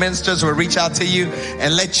digital ministers will reach out to you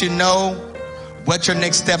and let you know what your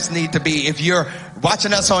next steps need to be. If you're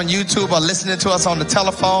watching us on YouTube or listening to us on the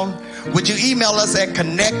telephone, would you email us at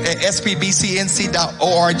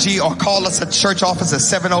connect@spbcnc.org or call us at church office at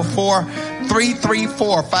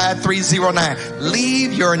 704-334-5309.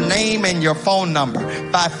 Leave your name and your phone number.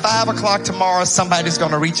 By 5 o'clock tomorrow, somebody's going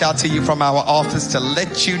to reach out to you from our office to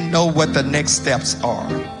let you know what the next steps are.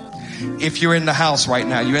 If you're in the house right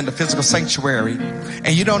now, you're in the physical sanctuary,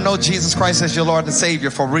 and you don't know Jesus Christ as your Lord and Savior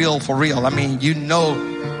for real. I mean, you know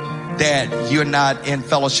that you're not in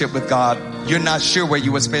fellowship with God. You're not sure where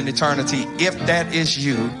you will spend eternity. If that is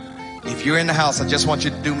you, if you're in the house, I just want you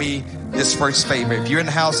to do me this first favor. If you're in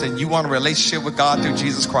the house and you want a relationship with God through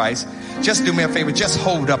Jesus Christ, just do me a favor. Just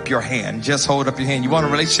hold up your hand. Just hold up your hand. You want a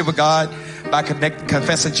relationship with God by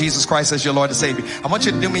confessing Jesus Christ as your Lord and Savior. I want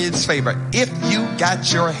you to do me this favor. If you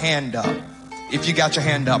got your hand up,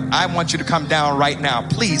 I want you to come down right now.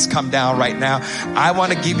 Please come down right now. I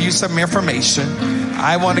want to give you some information.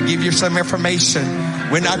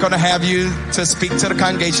 We're not going to have you to speak to the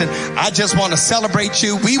congregation. I just want to celebrate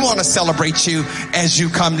you. We want to celebrate you as you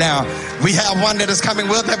come down. We have one that is coming.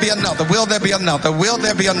 Will there be another? Will there be another? Will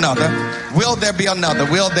there be another? Will there be another?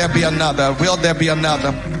 Will there be another? Will there be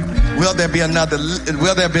another? Will there be another?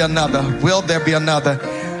 Will there be another? Will there be another?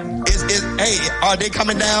 Hey, are they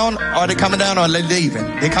coming down? Are they coming down or are they leaving?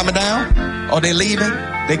 They coming down? Or they leaving?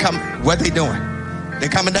 They come. What they doing? They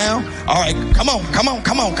coming down? All right, come on.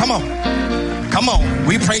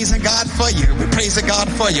 We praising God for you.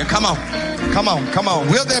 Come on.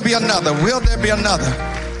 Will there be another?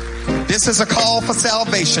 This is a call for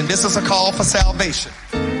salvation.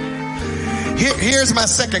 Here's my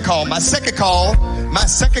second call. My second call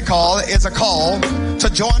is a call to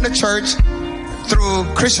join the church through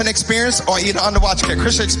Christian Experience or either under Watch Care.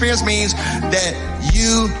 Christian Experience means that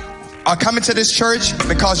you are coming to this church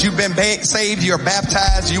because you've been saved, you're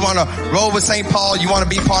baptized, you want to roll with St. Paul, you want to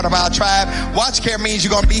be part of our tribe. Watch Care means you're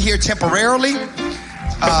going to be here temporarily.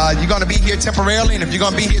 And if you're going to be here temporarily,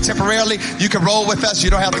 you can roll with us. You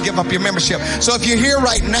don't have to give up your membership. So if you're here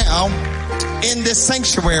right now in this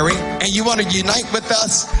sanctuary and you want to unite with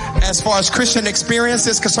us as far as Christian Experience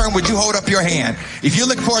is concerned, would you hold up your hand? If you're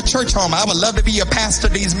looking for a church home, I would love to be your pastor.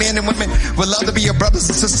 These men and women would love to be your brothers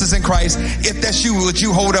and sisters in Christ. If that's you, would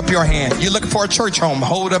you hold up your hand? You're looking for a church home,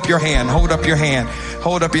 hold up your hand.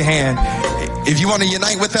 If you want to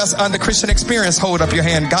unite with us under Christian Experience, hold up your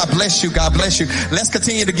hand. God bless you. Let's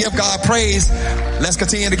continue to give God praise.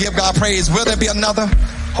 Will there be another?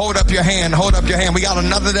 Hold up your hand. We got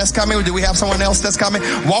another that's coming. Do we have someone else that's coming?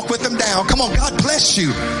 Walk with them down. Come on. God bless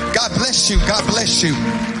you.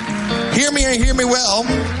 Hear me and hear me well.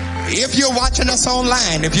 If you're watching us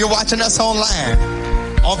online, on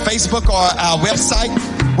Facebook or our website,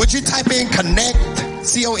 would you type in Connect,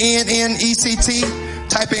 CONNECT,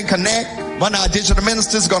 type in Connect. One of our digital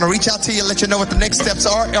ministers is going to reach out to you, let you know what the next steps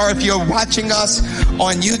are. Or if you're watching us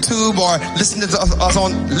on YouTube or listening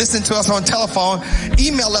to us on telephone,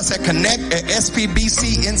 email us at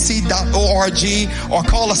connect@spbcnc.org or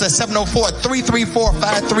call us at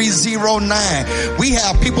 704-334-5309. We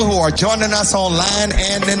have people who are joining us online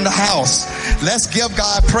and in the house. Let's give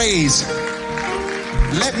God praise.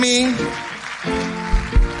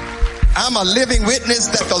 I'm a living witness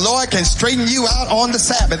that the Lord can straighten you out on the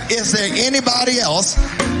Sabbath. Is there anybody else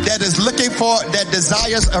that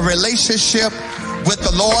desires a relationship with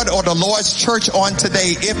the Lord or the Lord's church on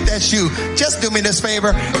today? If that's you, just do me this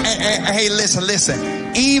favor. And hey,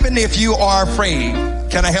 listen. Even if you are afraid,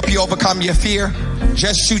 can I help you overcome your fear?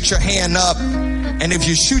 Just shoot your hand up. And if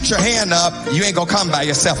you shoot your hand up, you ain't going to come by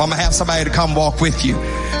yourself. I'm going to have somebody to come walk with you.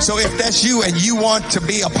 So if that's you and you want to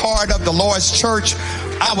be a part of the Lord's church,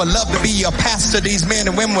 I would love to be your pastor. These men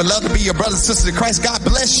and women would love to be your brothers and sisters in Christ. God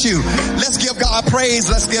bless you. Let's give God praise.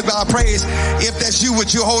 If that's you,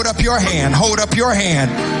 would you hold up your hand? Hold up your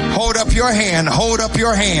hand.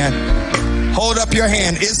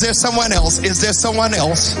 Is there someone else?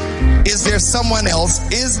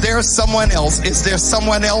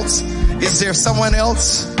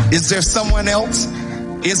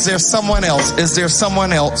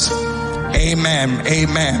 Amen.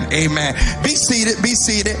 Be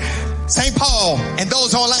seated. St. Paul and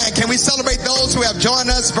those online, can we celebrate those who have joined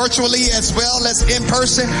us virtually as well as in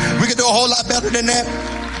person? We can do a whole lot better than that.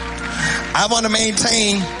 I want to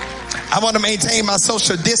maintain my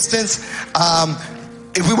social distance.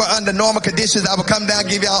 If we were under normal conditions, I would come down,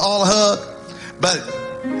 give y'all all a hug. But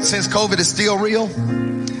since COVID is still real,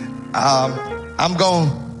 I'm going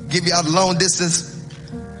to give y'all the long distance.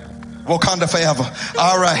 Wakanda forever.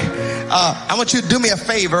 All right. I want you to do me a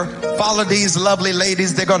favor. Follow these lovely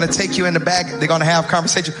ladies. They're going to take you in the back. They're going to have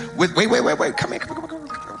conversation with, wait. Come here.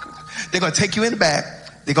 They're going to take you in the back.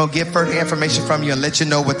 They're going to get further information from you and let you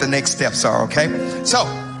know what the next steps are. Okay. So, all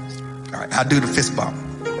right. I'll do the fist bump.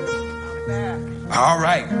 All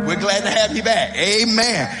right. We're glad to have you back.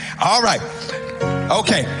 Amen. All right.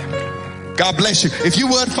 Okay. God bless you. If you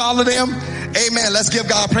would follow them. Amen. Let's give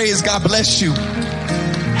God praise. God bless you.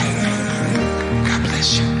 God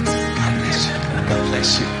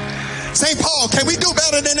bless you. St. Paul, can we do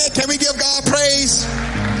better than that? Can we give God praise?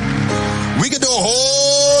 We can do a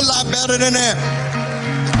whole lot better than that.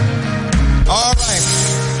 All right.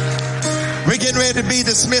 We're getting ready to be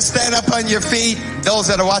dismissed. Stand up on your feet. Those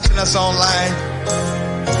that are watching us online.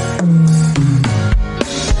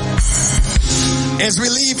 As we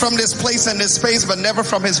leave from this place and this space, but never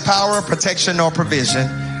from his power, protection, or provision,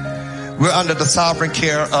 we're under the sovereign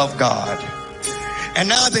care of God. And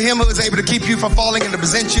now to him who is able to keep you from falling and to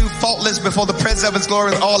present you faultless before the presence of his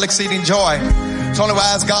glory with all exceeding joy. To only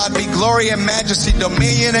wise God be glory and majesty,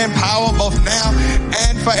 dominion and power, both now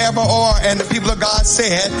and forevermore. And the people of God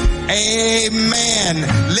said,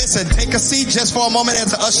 amen. Listen, take a seat just for a moment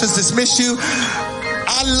as the ushers dismiss you.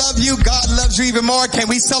 I love you. God loves you even more. Can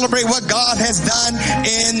we celebrate what God has done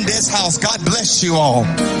in this house? God bless you all.